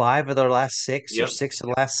lose 5 of their last 6 or Yep. 6 of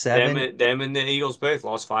the last 7? Them and the Eagles both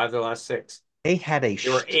lost 5 of their last 6. They had a They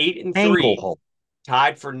were 8-3, stranglehold.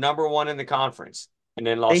 tied for number one in the conference, and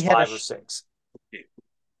then They lost had a 5 or 6.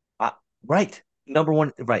 right number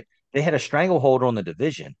one. Right, they had a stranglehold on the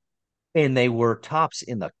division, and they were tops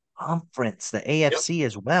in the conference, the Yep. AFC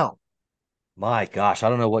as well. My gosh, I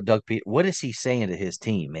don't know what what is he saying to his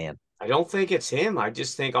team, man? I don't think it's him. I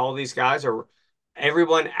just think all these guys are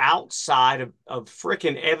everyone outside of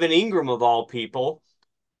freaking Evan Ingram of all people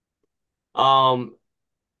um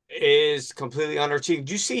is completely underachieved.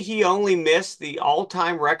 Did you see he only missed the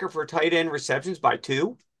all-time record for tight end receptions by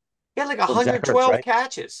two? He had like Well, Zach Ertz, 112 right?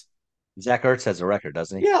 catches. Zach Ertz has a record,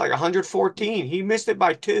 doesn't he? Yeah, like 114. He missed it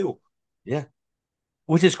by two. Yeah,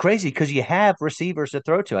 which is crazy because you have receivers to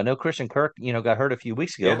throw to. I know Christian Kirk, got hurt a few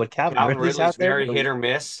weeks ago, Yeah. but Calvin Calvin Ridley's Ridley's out there. very hit or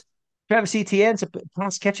miss. Travis Etienne's a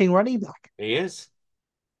pass catching running back. He is.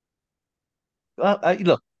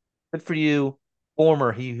 Look, good for you,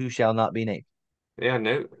 former he who shall not be named. Yeah,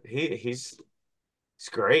 no, he's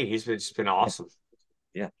great. It's been Yeah, awesome.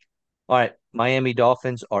 yeah. All right, Miami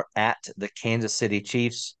Dolphins are at the Kansas City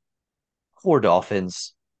Chiefs. Poor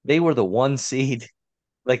Dolphins. They were the 1 seed.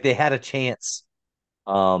 Like they had a chance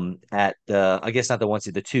at the, I guess not the 1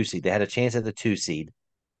 seed, the 2 seed. They had a chance at the 2 seed.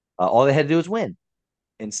 All they had to do was win.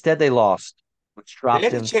 Instead, they lost, which They dropped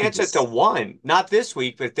had a them to chance at the this. one, not this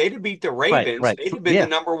week, but if they'd have beat the Right, Ravens, right. they'd have been the Yeah.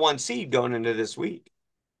 number one seed going into this week.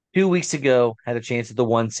 2 weeks ago, had a chance at the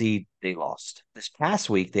 1 seed. They lost. This past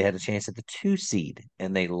week, they had a chance at the 2 seed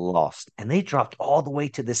and they lost. And they dropped all the way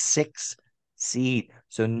to the 6 seed.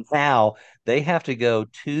 So now they have to go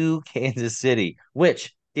to Kansas City,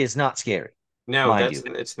 which is not scary, No, mind that's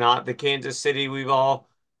you. it's not the Kansas City we've all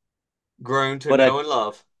grown to But know and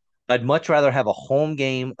love. I'd much rather have a home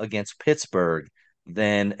game against Pittsburgh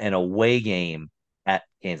than an away game at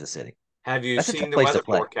Kansas City. Have you That's a seen tough the place to weather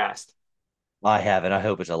play. forecast? I haven't. I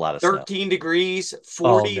hope it's a lot of snow. 13 degrees,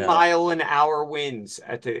 Oh 40 no. mile an hour winds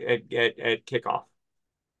at kickoff.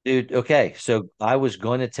 Dude, okay. So I was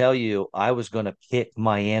going to tell you I was going to pick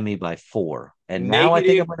Miami by 4. And now I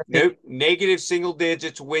think I'm Negative, going to pick nope, negative single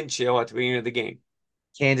digits wind chill at the beginning of the game.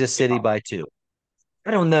 Kansas City Kickoff. by 2.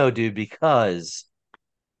 I don't know, dude, because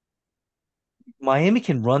Miami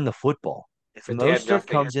can run the football. If But they have Mostert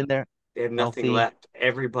nothing. comes in there They have nothing healthy, left.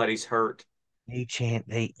 Everybody's hurt. they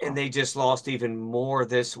And they just lost even more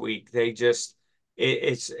this week. It's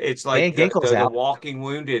like Van Ginkel's the out. walking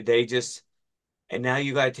wounded. And now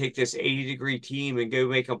you got to take this 80-degree team and go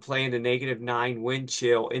make them play in the -9 wind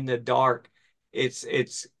chill in the dark. It's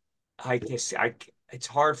I guess I it's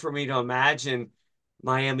hard for me to imagine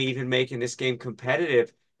Miami even making this game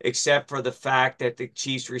competitive, except for the fact that the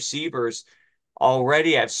Chiefs receivers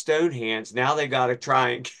already have stone hands. Now they got to try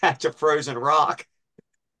and catch a frozen rock.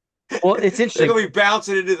 Well, it's They're interesting. gonna be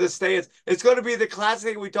bouncing into the stands. It's gonna be the classic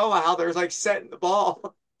thing we talk about how they're like setting the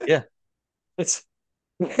ball. Yeah. It's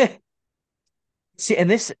See, and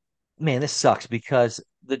this sucks because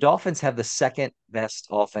the Dolphins have the second best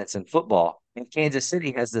offense in football, and Kansas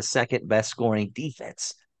City has the second best scoring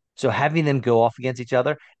defense. So having them go off against each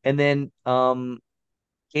other, and then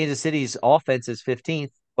Kansas City's offense is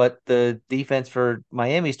 15th, but the defense for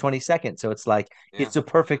Miami's 22nd. So it's like Yeah. it's a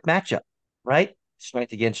perfect matchup, right?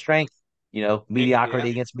 Strength against strength, Yeah.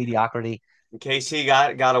 mediocrity against mediocrity. KC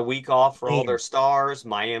got a week off for all their Man, stars.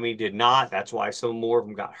 Miami did not. That's why some more of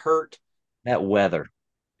them got hurt. that weather.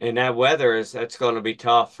 And that weather that's going to be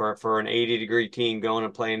tough for an 80-degree team going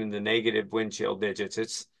and playing in the negative wind chill digits.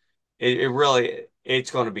 It's really it's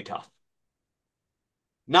going to be tough.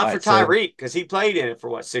 Not All for right. So Tyreek, because he played in it for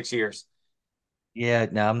what, 6 years? yeah,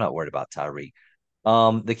 no, I'm not worried about Tyree.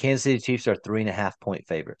 The Kansas City Chiefs are 3.5 point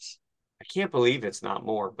favorites. I can't believe it's not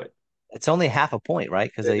more, but It's only half a point, right?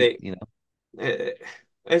 Because they, you know,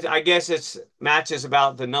 I guess it's matches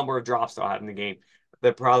about the number of drops they'll have in the game.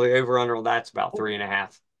 The probably over under on that's about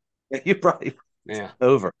 3.5. you probably Yeah.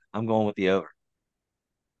 over. I'm going with the over.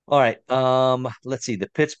 All right. Let's see. The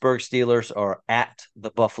Pittsburgh Steelers are at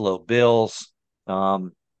the Buffalo Bills.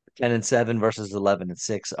 10-7 versus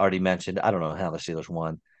 11-6. Already mentioned. I don't know how the Steelers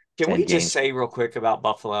won Can 10 we just games. say real quick about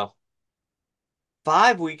Buffalo?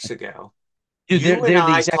 5 weeks ago, Dude, you and they're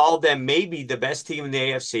the I exact called them maybe the best team in the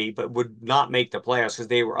AFC, but would not make the playoffs because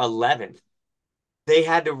they were 11th. They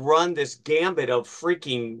had to run this gambit of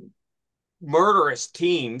freaking murderous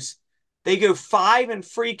teams. They go 5 and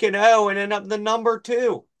 0 and end up the number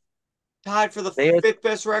two, tied for the they are fifth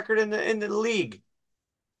best record in the league.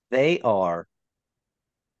 they are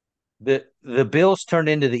the Bills turned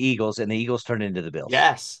into the Eagles and the Eagles turned into the Bills.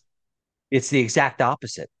 Yes. It's the exact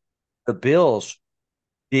opposite. The Bills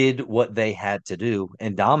did what they had to do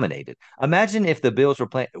and dominated. Imagine if the Bills had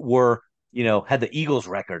the Eagles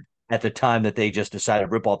record at the time that they just decided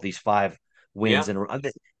to rip off these five Yeah. wins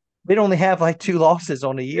and they'd only have like two losses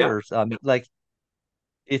on a Yeah. year. Like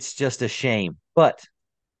it's just a shame. But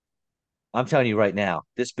I'm telling you right now,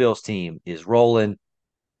 this Bills team is rolling.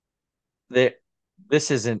 They,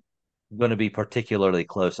 this isn't going to be particularly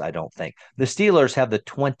close, I don't think. The Steelers have the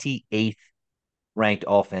 28th ranked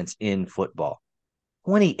offense in football.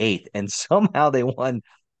 28th, and somehow they won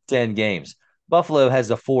 10 games. Buffalo has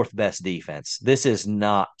the fourth best defense. This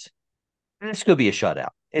could be a shutout.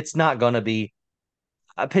 It's not going to be,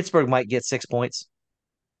 Pittsburgh might get 6 points,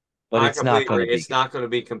 but I it's not completely going to agree. be It's good. not going to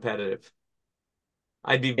be competitive.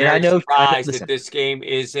 I'd be And very I know, surprised if listen, this game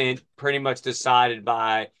isn't pretty much decided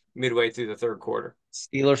by midway through the third quarter.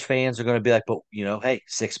 Steelers fans are going to be like, but, hey,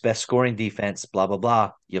 sixth best scoring defense, blah, blah,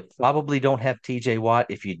 blah. You probably don't have TJ Watt.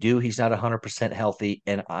 If you do, he's not 100% healthy.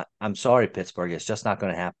 And I'm sorry, Pittsburgh. It's just not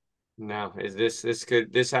going to happen. No, is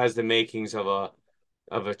this has the makings of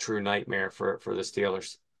a true nightmare for the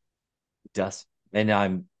Steelers. It does. And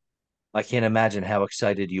I can't imagine how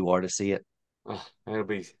excited you are to see it. Oh, it'll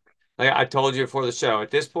be like I told you before the show.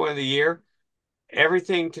 At this point of the year,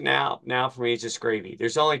 everything to now for me is just gravy.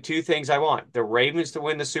 There's only two things I want: the Ravens to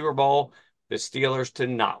win the Super Bowl, the Steelers to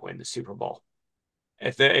not win the Super Bowl.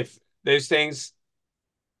 If those things,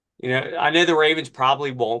 I know the Ravens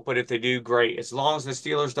probably won't, but if they do, great. As long as the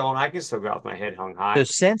Steelers don't, I can still go out with my head hung So high.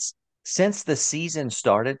 since the season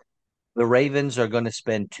started, the Ravens are going to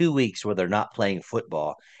spend 2 weeks where they're not playing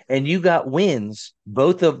football, and you got wins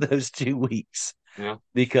both of those 2 weeks. You know,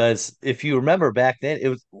 Because if you remember back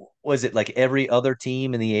then, was it like every other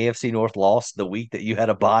team in the AFC North lost the week that you had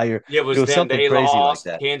a bye, or it it was was them. something They crazy like lost.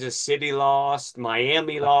 that. Kansas City lost.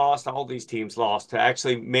 Miami lost. All these teams lost to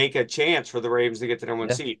actually make a chance for the Ravens to get the number one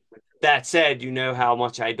Yeah. seed. That said, you know how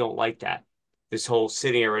much I don't like that this whole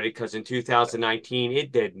sitting already because in 2019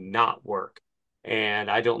 it did not work, and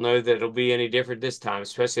I don't know that it'll be any different this time,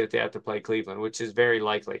 especially if they have to play Cleveland, which is very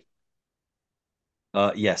likely.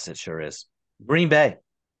 Yes, it sure is. Green Bay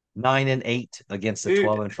 9-8 against the Dude,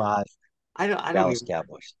 12-5 I don't, I don't Dallas even,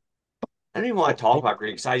 Cowboys. I don't even want Oh, to talk about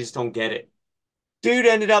Green because I just don't get it. Dude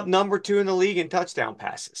ended up number two in the league in touchdown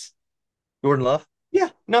passes. Jordan Love Yeah,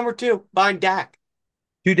 number two behind Dak.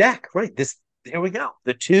 to Dak. Right. There we go.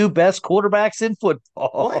 The two best quarterbacks in What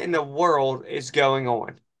football. in the world is going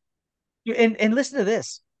on? And listen to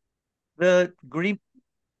this. The Green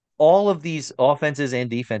all of these offenses and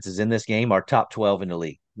defenses in this game are top 12 in the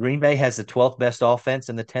league. Green Bay has the 12th best offense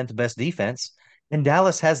and the 10th best defense, and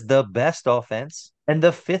Dallas has the best offense and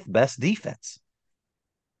the fifth best defense.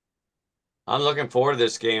 I'm looking forward to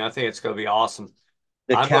this game. I think it's going to be awesome.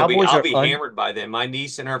 The Cowboys I'll are be hammered by then. My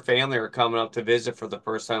niece and her family are coming up to visit for the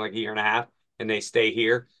first time like a year and a half, and they stay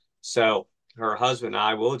here. So her husband and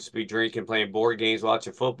I will just be drinking, playing board games,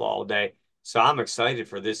 watching football all day. So I'm excited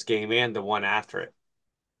for this game and the one after it.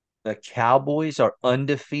 the Cowboys are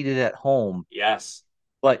undefeated at home, Yes,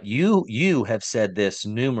 but you have said this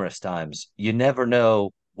numerous times. You never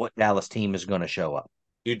know what Dallas team is going to show up.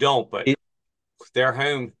 you don't, but It, they're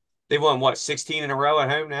home. They won what, 16 in a row at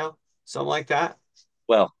home now? Something like that.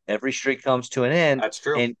 well, every streak comes to an end, That's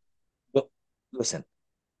true. and well, listen,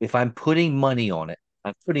 if I'm putting money on it,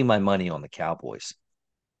 I'm putting my money on the Cowboys.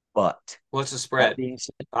 But What's the that spread? being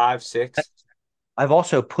said, 5, 6? I've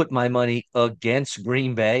also put my money against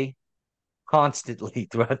Green Bay constantly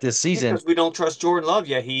throughout this season. Because we don't trust Jordan Love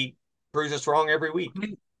yet. He proves us wrong every week.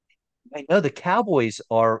 I know the Cowboys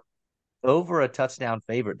are over a touchdown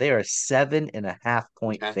favorite. They are a 7.5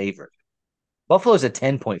 point Okay. favorite. Buffalo's a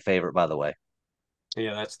 10-point favorite, by the way.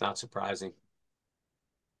 Yeah, that's not surprising.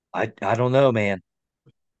 I don't know, man.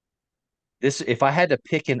 This if I had to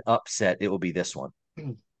pick an upset, it would be this one.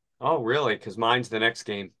 Oh, really? Because mine's the next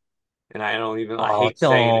game. And I Oh, hate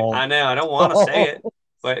saying it. don't. I know, I don't want to say it,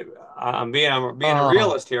 but I'm being a Oh,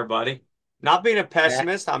 realist here, buddy. Not being a Matt,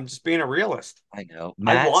 pessimist, I'm just being a realist. I know.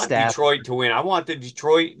 I Matt want Stafford. Detroit to win. I want the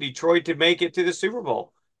Detroit to make it to the Super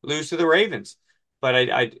Bowl, lose to the Ravens.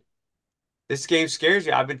 But this game scares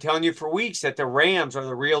you. I've been telling you for weeks that the Rams are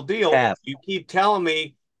the real deal. Have. You keep telling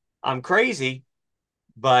me I'm crazy,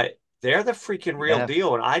 but they're the freaking You real have.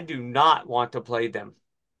 deal, and I do not want to play them.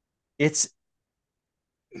 It's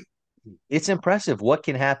it's impressive what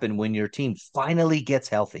can happen when your team finally gets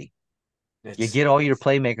healthy. You It's get all your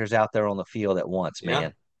playmakers out there on the field at once, yeah,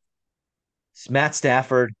 man. It's Matt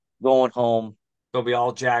Stafford going home. they'll be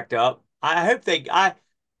all jacked up. I hope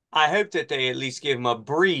that they at least give him a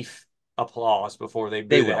brief applause before they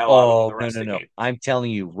They boo the will. hell out of him Oh, the no, rest no, of the no. game. I'm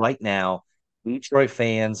telling you right now, Detroit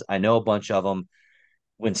fans, I know a bunch of them.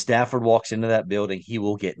 When Stafford walks into that building, he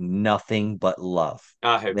will get nothing but love.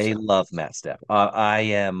 I hope They so. love Matt Stafford. I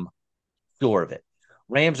am sure of it.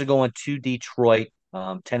 Rams are going to Detroit,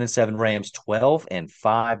 10-7 Rams,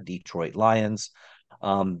 12-5 Detroit Lions.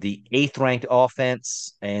 The eighth ranked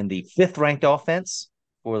offense and the fifth ranked offense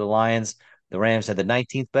for the Lions. The Rams had the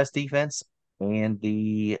 19th best defense, and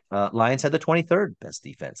the Lions had the 23rd best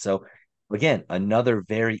defense. So, again, another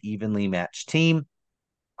very evenly matched team.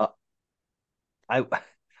 Uh, I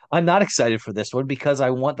I'm not excited for this one because I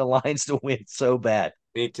want the Lions to win so bad.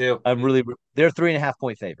 Me too. I'm really they're 3.5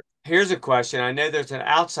 point favorite. Here's a question. I know there's an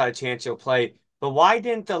outside chance you'll play, but why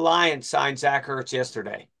didn't the Lions sign Zach Ertz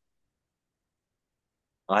yesterday?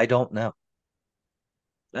 I don't know.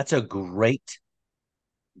 That's a great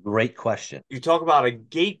question. You talk about a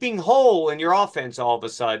gaping hole in your offense all of a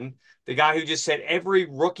sudden. The guy who just set every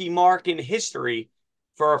rookie mark in history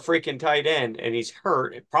for a freaking tight end, and he's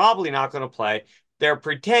hurt, probably not going to play. They're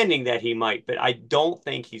pretending that he might, but I don't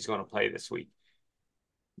think he's going to play this week.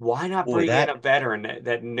 Why not Boy, bring in that a veteran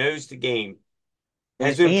that knows the game?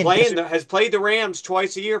 and guess Has played the Rams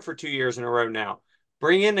twice a year for 2 years in a row now.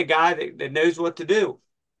 Bring in the guy that knows what to do.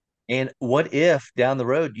 and what if down the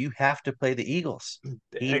road you have to play the Eagles?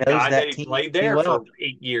 He A knows guy that that he team played pretty there well. for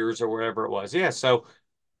 8 years or whatever it was. Yeah. So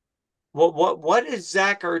what has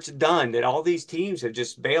Zach Ertz done that all these teams have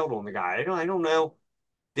just bailed on the guy? I don't know.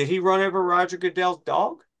 Did he run over Roger Goodell's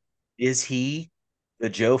dog? Is he the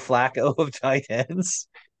Joe Flacco of tight ends?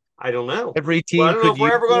 I don't know. Every Well, I team don't know could if we're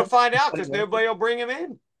use ever going him. to find out because nobody will bring him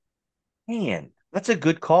in. Man, that's a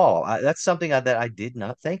good call. That's something that I did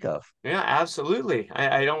not think of. Yeah, absolutely.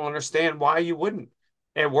 I don't understand why you wouldn't.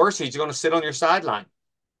 At worst, he's going to sit on your sideline.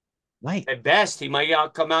 Right. At best, he might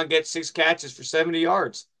come out and get 6 catches for 70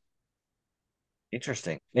 yards.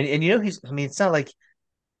 Interesting. And you know I mean, it's not like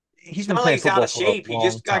he's It's been not like playing he's out football of for a shape. He long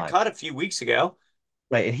just got time. cut a few weeks ago.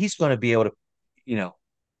 Right. And he's going to be able to, you know,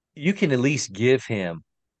 you can at least give him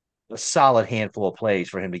a solid handful of plays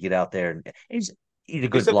for him to get out there. And he's a He's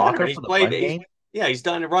good a blocker veteran. for the run game. Yeah, he's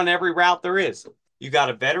done to run every route there is. You got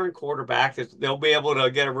a veteran quarterback that they'll be able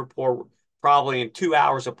to get a report probably in 2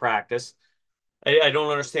 hours of practice. I don't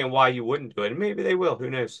understand why you wouldn't do it. And maybe they will. Who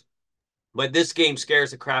knows? But this game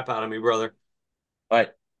scares the crap out of me, brother. All right,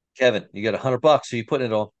 Kevin, you got $100. So you putting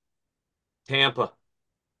it on? Tampa.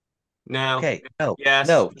 No. Okay, no, Yes.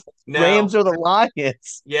 no. No. Rams are the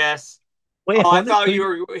Lions. Yes. Wait, Oh, I on the thought who you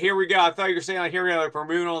you were. Here we go. I thought you were saying, like, here we go. Like, we're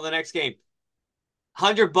moving on to the next game.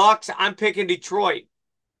 $100. I'm picking Detroit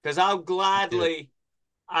because I'll do? gladly.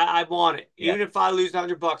 I want it. Yeah. Even if I lose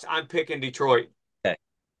 $100, I'm picking Detroit. Okay.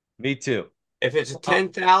 Me too. If it's a Well,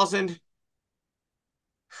 10,000,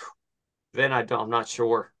 then I'm not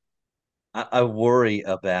sure. I worry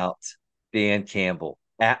about Dan Campbell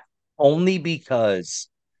only because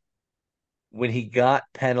when he got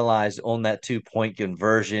penalized on that 2 point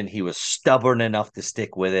conversion, he was stubborn enough to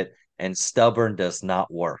stick with it, and stubborn does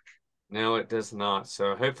not work. No, it does not.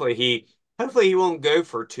 So hopefully he won't go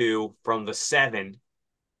for two from the seven.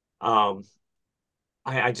 Um,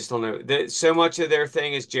 I just don't know. So much of their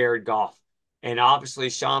thing is Jared Goff. And obviously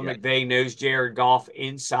Sean Yeah. McVay knows Jared Goff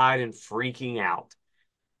inside and freaking out.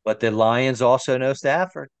 But the Lions also know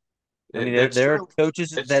Stafford. I mean, That's there are true.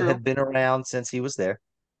 coaches That's that true. have been around since he was there.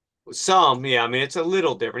 Some, yeah. I mean, it's a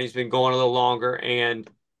little different. He's been going a little longer, and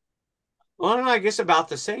well, I don't know, I guess about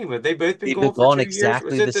the same. Have they both been They've been going for gone 2 years?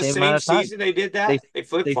 Was exactly it the the same same amount of time. season they did They that? They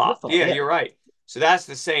flip they flip flopped. flop. Yeah, Yeah. you're right. So that's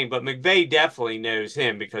the same. But McVay definitely knows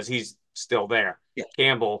him because he's still there. Yeah.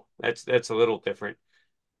 Campbell, that's a little different.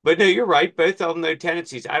 But no, you're right. Both of them know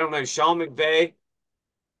tendencies. I don't know. Sean McVay,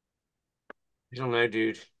 I don't know,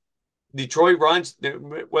 dude. Detroit runs,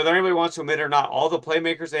 whether anybody wants to admit it or not, all the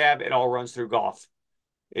playmakers they have, it all runs through Goff.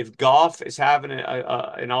 If Goff is having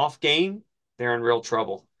an off game, they're in real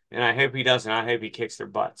trouble. And I hope he doesn't. I hope he kicks their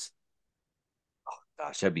butts.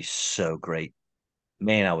 Gosh, that'd be so great.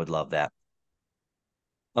 Man, I would love that.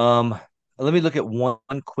 Um, Let me look at one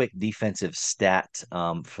quick defensive stat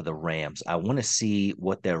for the Rams. I want to see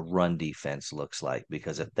what their run defense looks like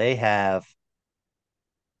because if they have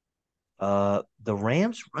the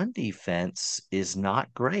Rams run defense is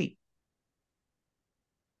not great.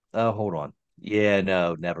 Oh, hold on. Yeah,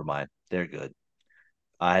 no, never mind. They're good.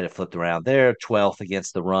 I had it flipped around. They're 12th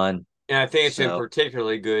against the run. And I think it's been So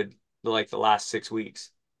particularly good like the last 6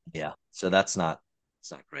 weeks. yeah, so that's not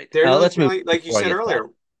it's not great. They're Let's move like you before I said get bad. earlier,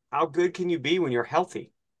 how good can you be when you're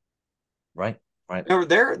healthy? Right, right.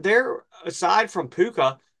 They're aside from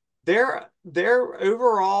Puka, their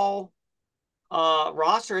overall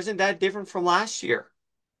roster isn't that different from last year.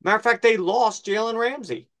 Matter of fact, they lost Jalen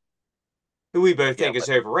Ramsey, who we both Yeah, think is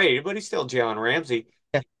but overrated, but he's still Jalen Ramsey.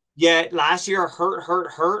 yeah, Yet last year,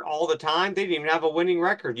 hurt all the time. They didn't even have a winning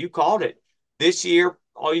record. You called it. This year,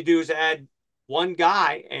 all you do is add one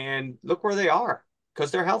guy, and look where they are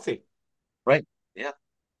because they're healthy. right. Yeah.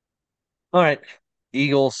 All right.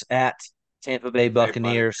 Eagles at Tampa Bay Hey, buddy.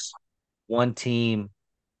 Buccaneers. One team.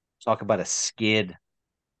 Talk about a skid.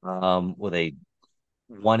 With a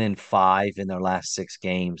 1-5 in their last 6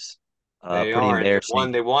 games. They Pretty are, and the embarrassing.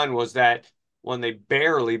 one they won was that when they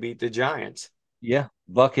barely beat the Giants. Yeah.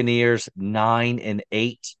 Buccaneers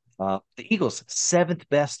 9-8. The Eagles, seventh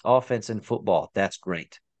best offense in football. That's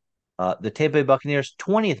great. The Tampa Bay Buccaneers,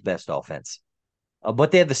 20th best offense.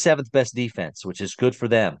 But they have the seventh best defense, which is good for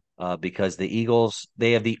them because the Eagles,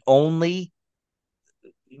 they have the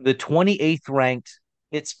 28th ranked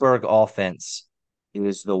Pittsburgh offense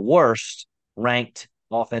is the worst ranked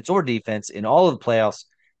offense or defense in all of the playoffs,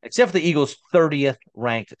 except for the Eagles' 30th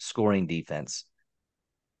ranked scoring defense.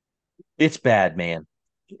 It's bad, man.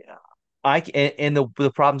 Yeah. And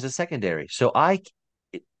the problem's is secondary. So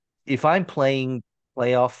if I'm playing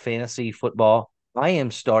playoff fantasy football, I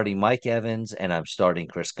am starting Mike Evans and I'm starting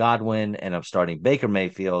Chris Godwin and I'm starting Baker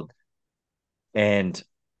Mayfield and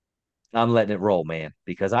I'm letting it roll, man,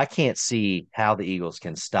 because I can't see how the Eagles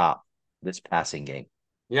can stop this passing game.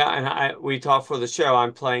 Yeah, and we talked for the show.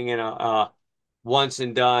 I'm playing in a once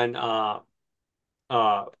and done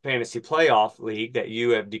fantasy playoff league that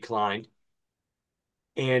you have declined,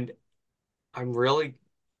 and I'm really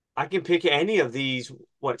I can pick any of these,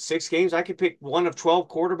 what, 6 games? I could pick one of 12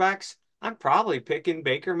 quarterbacks. I'm probably picking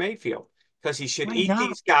Baker Mayfield because he should Why eat not?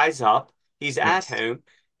 these guys up. He's at Yes. home,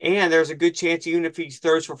 and there's a good chance even if he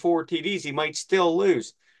throws for 4 TDs, he might still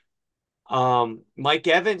lose. Mike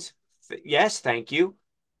Evans, yes, thank you.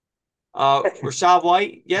 Rashad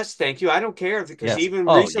White, yes, thank you. I don't care because Yes. even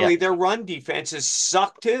Oh, yeah. recently their run defenses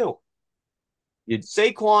suck too. You,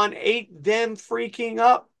 Saquon ate them freaking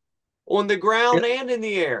up on the ground and in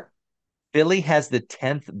the air. Philly has the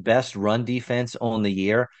 10th best run defense on the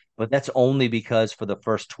year, but that's only because for the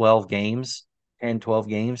first 12 games, 10, 12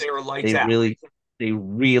 games, They were lights they out. really, they They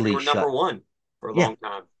really were number shut. one for a Yeah, long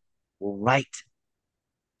time. right,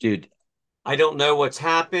 dude. I don't know what's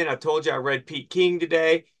happened. I told you I read Pete King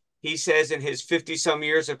today. He says in his 50 some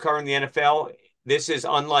years of covering the NFL, this is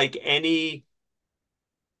unlike any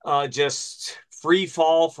just free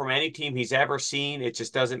fall from any team he's ever seen. It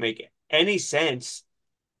just doesn't make any sense.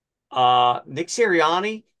 Nick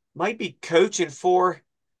Sirianni might be coaching for,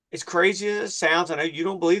 as crazy as it sounds, I know you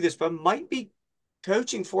don't believe this, but might be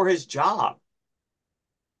coaching for his job.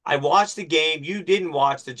 I watched the game. You didn't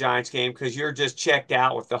watch the Giants game because you're just checked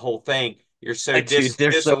out with the whole thing. You're so Dude,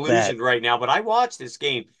 they're so bad. disillusioned right now. But I watched this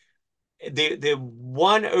game. The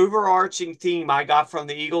one overarching theme I got from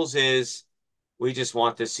the Eagles is we just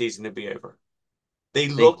want this season to be over. They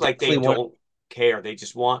They look like they definitely want, don't care. They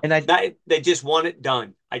just want and that. They just want it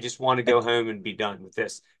done. I just want to I, go home and be done with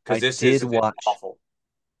this because I this did is watch, awful.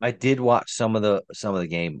 I did watch some of the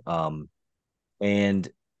game. And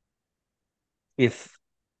if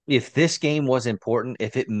if this game was important,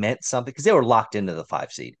 if it meant something, because they were locked into the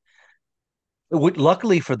 5 seed.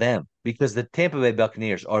 Luckily for them, because the Tampa Bay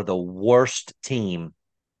Buccaneers are the worst team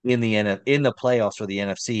in the playoffs for the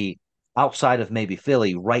NFC outside of maybe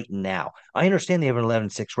Philly right now. I understand they have an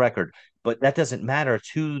 11-6 record, but that doesn't matter. It's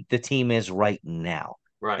who the team is right now.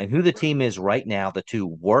 Right. And who the team is right now, the two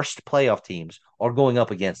worst playoff teams are going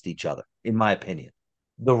up against each other, in my opinion.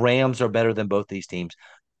 The Rams are better than both these teams.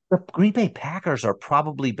 The Green Bay Packers are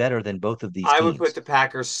probably better than both of these I would put teams. the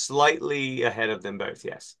Packers slightly ahead of them both.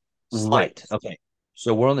 Yes. Slightly. Right. Okay.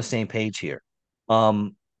 So we're on the same page here.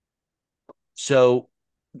 Um, so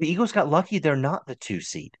the Eagles got lucky they're not the 2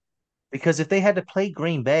 seed. because if they had to play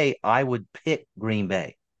Green Bay, I would pick Green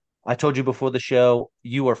Bay. I told you before the show,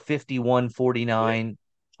 you are Yeah, 51-49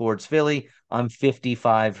 towards Philly. I'm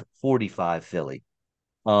 55-45 Philly.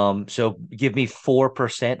 So give me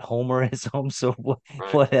 4% homerism, so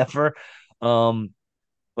right. whatever. Um,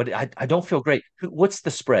 but I don't feel great. What's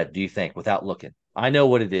the spread, do you think, without looking? I know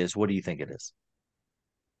what it is. What do you think it is?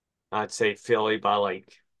 I'd say Philly by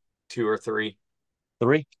like 2 or 3.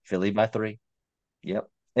 Three, Philly by three. Yep.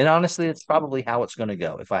 And honestly, it's probably how it's going to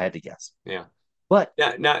go if I had to guess. Yeah. But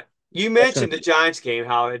Now, you that's going mentioned to the be Giants game,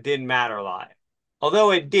 how it didn't matter a lot.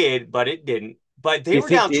 Although it did, but it didn't. But they were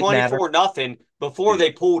if it down did matter, 24-0 before dude.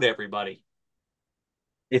 they pulled everybody.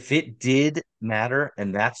 If it did matter,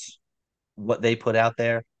 and that's what they put out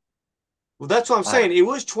there, Well, that's what I'm I, saying. It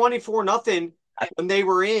was 24-0 I when they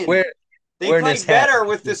were in. where They where in this played hat better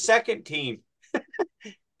with the second team.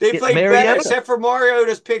 They get played better, Mariota? except for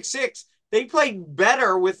Mariota's pick six. They played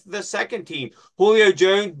better with the second team. Julio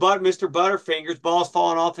Jones, Mr. Butterfingers, balls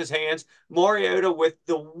falling off his hands. Mariota with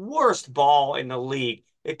the worst ball in the league.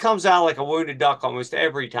 It comes out like a wounded duck almost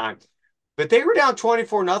every time. But they were down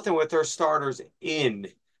 24-0 with their starters in.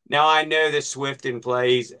 Now I know that Swift didn't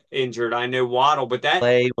play, he's injured. I know Waddle, but that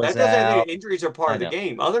Play was that doesn't out. think injuries are part I of the know.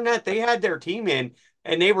 game. Other than that, they had their team in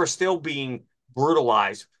and they were still being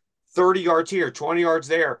brutalized. 30 yards here, 20 yards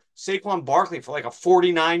there. Saquon Barkley for like a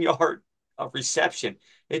 49-yard reception.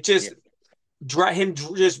 It Yeah. just him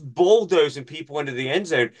just bulldozing people into the end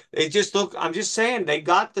zone. They just look, I'm just saying, they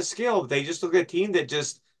got the skill. They just look at a team that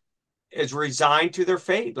just is resigned to their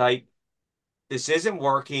fate. Like, this isn't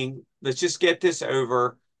working. Let's just get this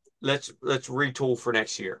over. Let's retool for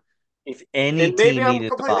next year. If any And maybe team I'm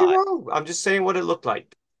needed a completely bye, wrong. I'm just saying what it looked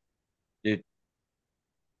like. dude,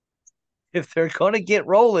 if they're going to get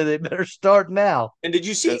rolling, they better start now. And did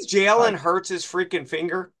you see Because Jalen Hurts' freaking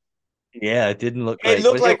finger? yeah, it didn't look It great,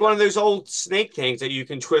 looked but he'll. like one of those old snake things that you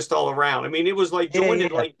can twist all around. I mean, it was like Yeah,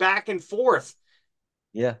 jointed yeah, like back and forth.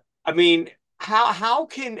 yeah. I mean, how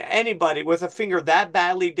can anybody with a finger that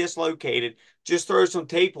badly dislocated just throw some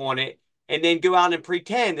tape on it and then go out and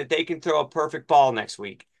pretend that they can throw a perfect ball next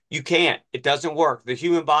week? You can't. It doesn't work. The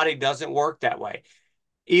human body doesn't work that way.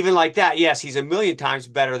 Even like that, yes, he's a million times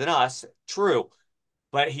better than us. True.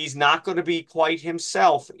 But he's not going to be quite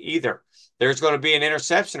himself either. There's going to be an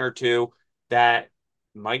interception or two that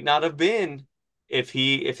might not have been if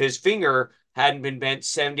his finger hadn't been bent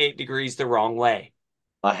 78 degrees the wrong way.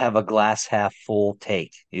 I have a glass half full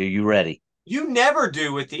take. You ready? You never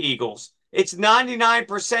do with the Eagles. It's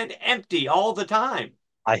 99% empty all the time.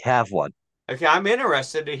 I have one. Okay, I'm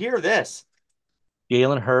interested to hear this.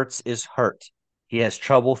 Jalen Hurts is hurt. He has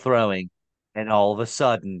trouble throwing, and all of a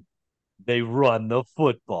sudden they run the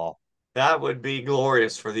football. That would be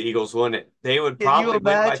glorious for the Eagles, wouldn't it? They would Can you probably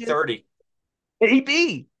win by imagine? 30.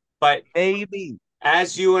 Maybe, But maybe.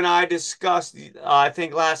 as you and I discussed, I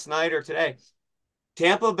think last night or today,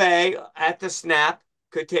 Tampa Bay at the snap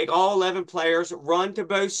could take all 11 players, run to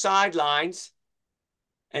both sidelines,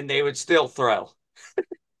 and they would still throw.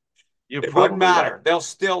 You're It wouldn't probably right. matter. They'll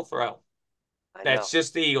still throw. I That's know.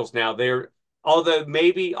 just the Eagles now. They're, although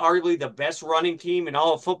maybe arguably the best running team in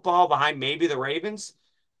all of football behind maybe the Ravens,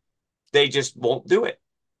 they just won't do it.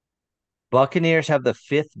 Buccaneers have the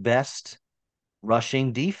fifth best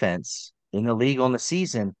rushing defense in the league on the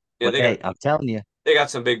season. Yeah, But hey, I'm telling you, they got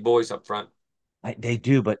some big boys up front. they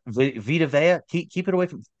do. But Vita Vea, keep it away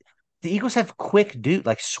from the Eagles. Have quick dude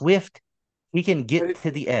like Swift. He can But get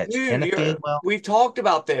to the edge. dude, Kenneth Gainwell. we've talked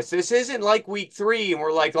about this. This isn't like week 3 and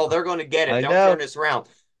we're like, oh, they're going to get it. I They'll turn know. this around.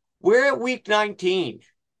 We're at week 19.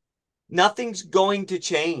 Nothing's going to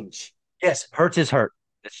change. Yes, Hurts is hurt.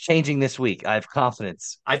 It's changing this week. I have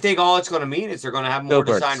confidence. I think all it's going to mean is they're going to have Go more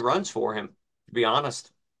designed Birds. runs for him, to be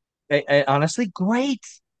honest. Honestly, great.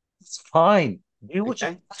 It's fine.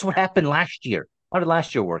 Okay. That's what happened last year. How did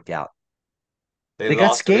last year work out? They They got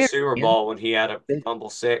lost in the scared. Super Man. Bowl when he had a They, fumble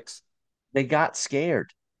six they got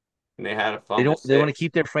scared. and they had a They fumble don't. They want to six.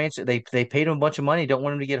 keep their franchise. They paid him a bunch of money. Don't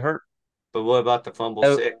want him to get hurt. But what about the fumble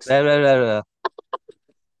Oh, six? blah, blah, blah,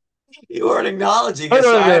 You weren't acknowledging blah, it,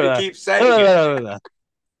 so I had to blah, keep saying it. blah, blah,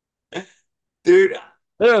 Dude,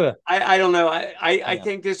 blah, blah. I don't know. I I know.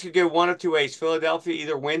 think this could go one of two ways. Philadelphia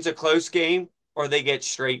either wins a close game or they get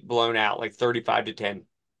straight blown out, like 35-10.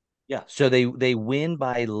 Yeah. So they win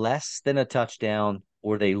by less than a touchdown,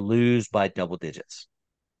 or they lose by double digits.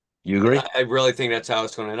 You agree? I really think that's how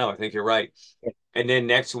it's going to know. I think you're right. And then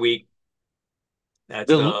next week, that's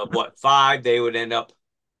The, what, 5? They would end up.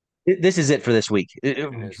 this is it for this week.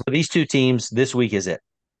 For these two teams, this week is it.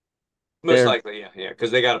 Most They're likely, yeah,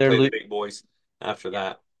 because they got to they're play the lo- big boys after yeah.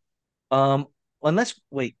 that. Um, unless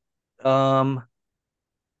wait, um,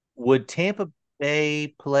 Would Tampa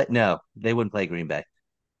Bay play? No, they wouldn't play Green Bay.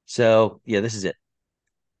 So yeah, this is it.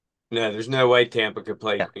 No, there's no way Tampa could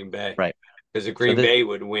play Yeah, Green Bay right. because if So Green that Bay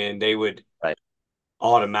would win, they would right.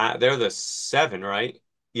 automatic. They're the 7, right?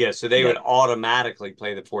 Yeah, so they Yeah, would automatically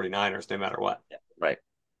play the 49ers no matter what. yeah, right.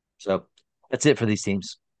 So that's it for these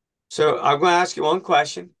teams. So I'm going to ask you one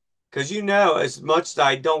question because as much as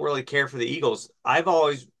I don't really care for the Eagles, I've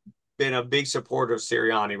always been a big supporter of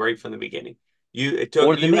Sirianni right from the beginning.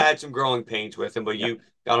 More than You me. had some growing pains with him, but Yeah, you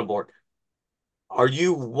got on board. Are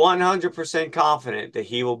you 100% confident that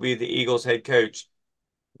he will be the Eagles head coach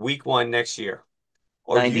week 1 next year?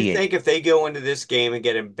 Or do you 98. think if they go into this game and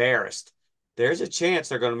get embarrassed, there's a chance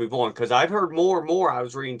they're going to move on? Because I've heard more and more, I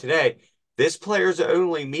was reading today, this players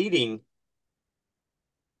only meeting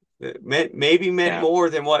maybe meant Yeah. more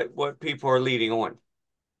than what people are leading on.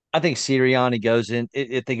 I think Sirianni goes in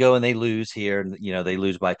if they go and they lose here, and they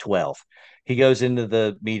lose by 12. He goes into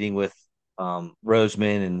the meeting with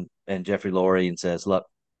Roseman and Jeffrey Lurie and says, "Look,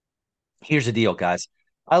 here's the deal, guys.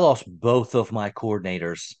 I lost both of my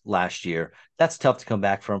coordinators last year. That's tough to come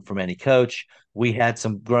back from any coach. We had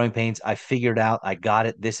some growing pains. I figured out I got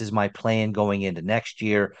it. This is my plan going into next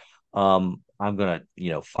year. I'm gonna,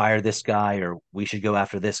 fire this guy, or we should go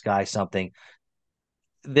after this guy, something.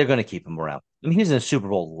 They're gonna keep him around. I mean, he was in the Super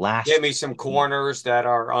Bowl Get last me some year. corners that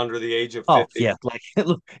are under the age of Oh 50. yeah, like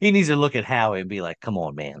look, he needs to look at Howie and be like, come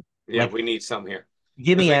on, man. Yeah, Like, we need some here.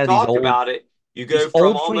 get Because me we out of talked about it. You these go from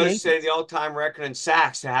old free almost say agents. the all-time record in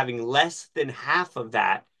sacks to having less than half of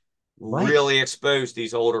that Right. really exposed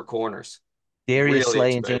these older corners. Darius Really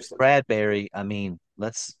Slay and James exposed them. Bradbury. I mean,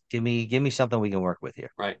 let's give me something we can work with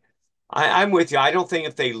here. Right. I'm with you. I don't think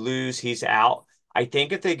if they lose, he's out. I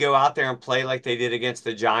think if they go out there and play like they did against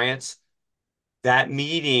the Giants, that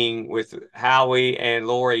meeting with Howie and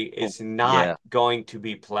Lori Oh, is not yeah. going to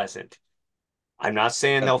be pleasant. I'm not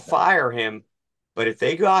saying Gotta they'll be better. fire him, but if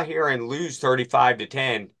they go out here and lose 35 to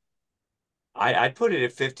 10, I'd put it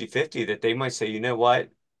at 50-50 that they might say, you know what?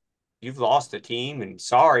 You've lost the team and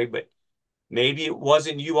sorry, but maybe it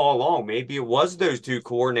wasn't you all along. Maybe it was those two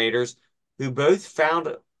coordinators who both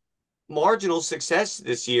found marginal success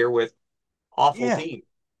this year with awful Yeah. teams.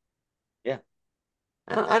 Yeah.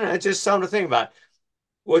 I don't know, it's just something to think about.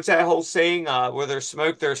 What's that whole saying? Where there's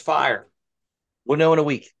smoke, there's fire. We'll know in a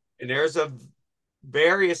week. And there's a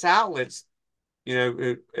various outlets,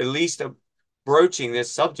 at least broaching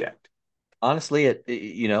this subject. Honestly,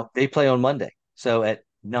 they play on Monday. So at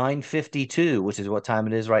 9:52, which is what time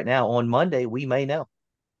it is right now, on Monday, we may know.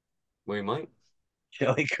 We might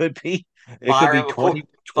It could fire him be before 20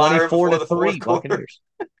 fire him 24 before to the 3 fourth quarter. Buccaneers.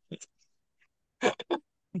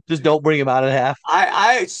 Just don't bring him out at half.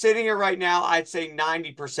 I sitting here right now, I'd say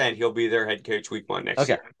 90% he'll be their head coach week 1 next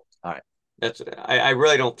Okay. year. All right. I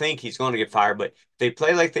really don't think he's going to get fired, but if they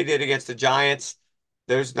play like they did against the Giants,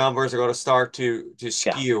 those numbers are going to start to Yeah.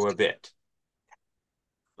 skew a bit.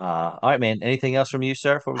 All right, man. Anything else from you,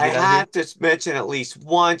 sir, before we I get out of here? have to mention at least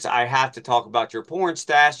once, I have to talk about your porn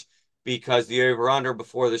stash because the over-under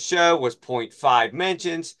before the show was zero point 0.5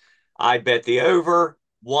 mentions. I bet the over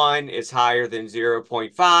one is higher than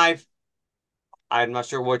 0.5. I'm not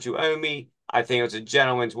sure what you owe me. I think it was a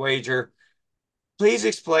gentleman's wager. Please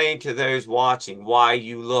explain to those watching why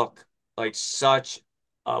you look like such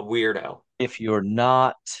a weirdo. If you're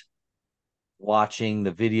not watching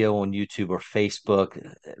the video on YouTube or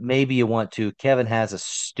Facebook, maybe you want to. Kevin has a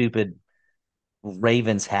stupid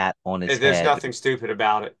Ravens hat on his There's head. nothing stupid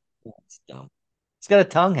about it. It's dumb. He's got a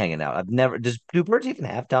tongue hanging out. I've never. Do birds even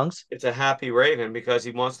have tongues? It's a happy Raven because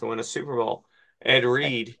he wants to win a Super Bowl. Ed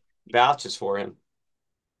Right. Reed vouches for him.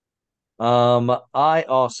 I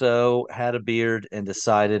also had a beard and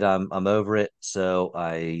decided I'm over it. So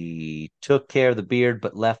I took care of the beard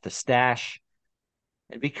but left the stash.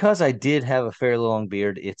 And because I did have a fairly long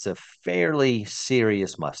beard, it's a fairly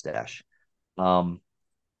serious mustache. Um,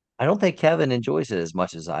 I don't think Kevin enjoys it as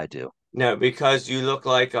much as I do. No, because you look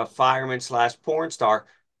like a fireman slash porn star.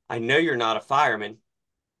 I know you're not a fireman.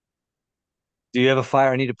 Do you have a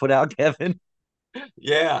fire I need to put out, Kevin?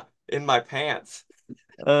 Yeah, in my pants.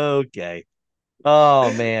 Okay.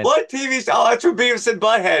 Oh man. What TV show? Oh, that's from Beavis and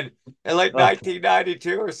Butthead in like Okay.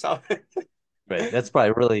 1992 or something. Great. That's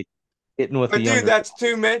probably really hitting with the But dude, younger that's crowd.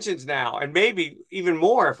 two mentions now, and maybe even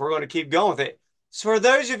more if we're going to keep going with it. So for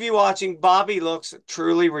those of you watching, Bobby looks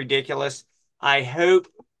truly ridiculous. I hope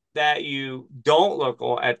that you don't look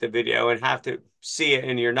at the video and have to see it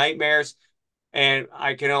in your nightmares. And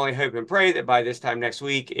I can only hope and pray that by this time next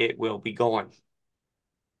week it will be gone.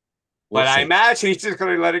 We'll But I see. imagine he's just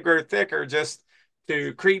going to let it grow thicker just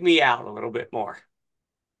to creep me out a little bit more.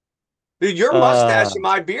 Dude, your Uh, mustache and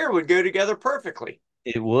my beard would go together perfectly.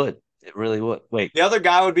 It would. It really would. Wait. The other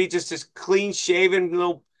guy would be just this clean shaven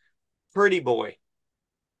little pretty boy.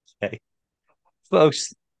 Okay.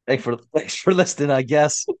 Folks, thanks for listening, I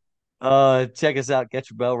guess. Check us out, Get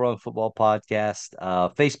Your Bell Rung Football Podcast,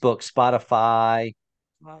 Facebook, Spotify,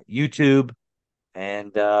 YouTube,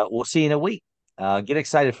 and we'll see you in a week. Get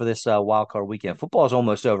excited for this wild card weekend. Football is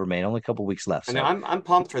almost over, man. Only a couple weeks left. I know So I'm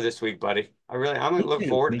pumped for this week, buddy. I'm gonna me look too.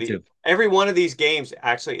 forward to Me too. the every one of these games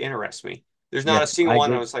actually interests me. There's not a Yes, single I one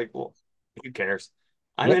that agree. was like, well, who cares?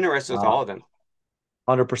 I'm Yep. interested with all of them.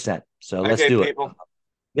 100%. So let's Okay, do it. people.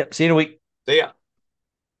 Yep. See you in a week. See ya.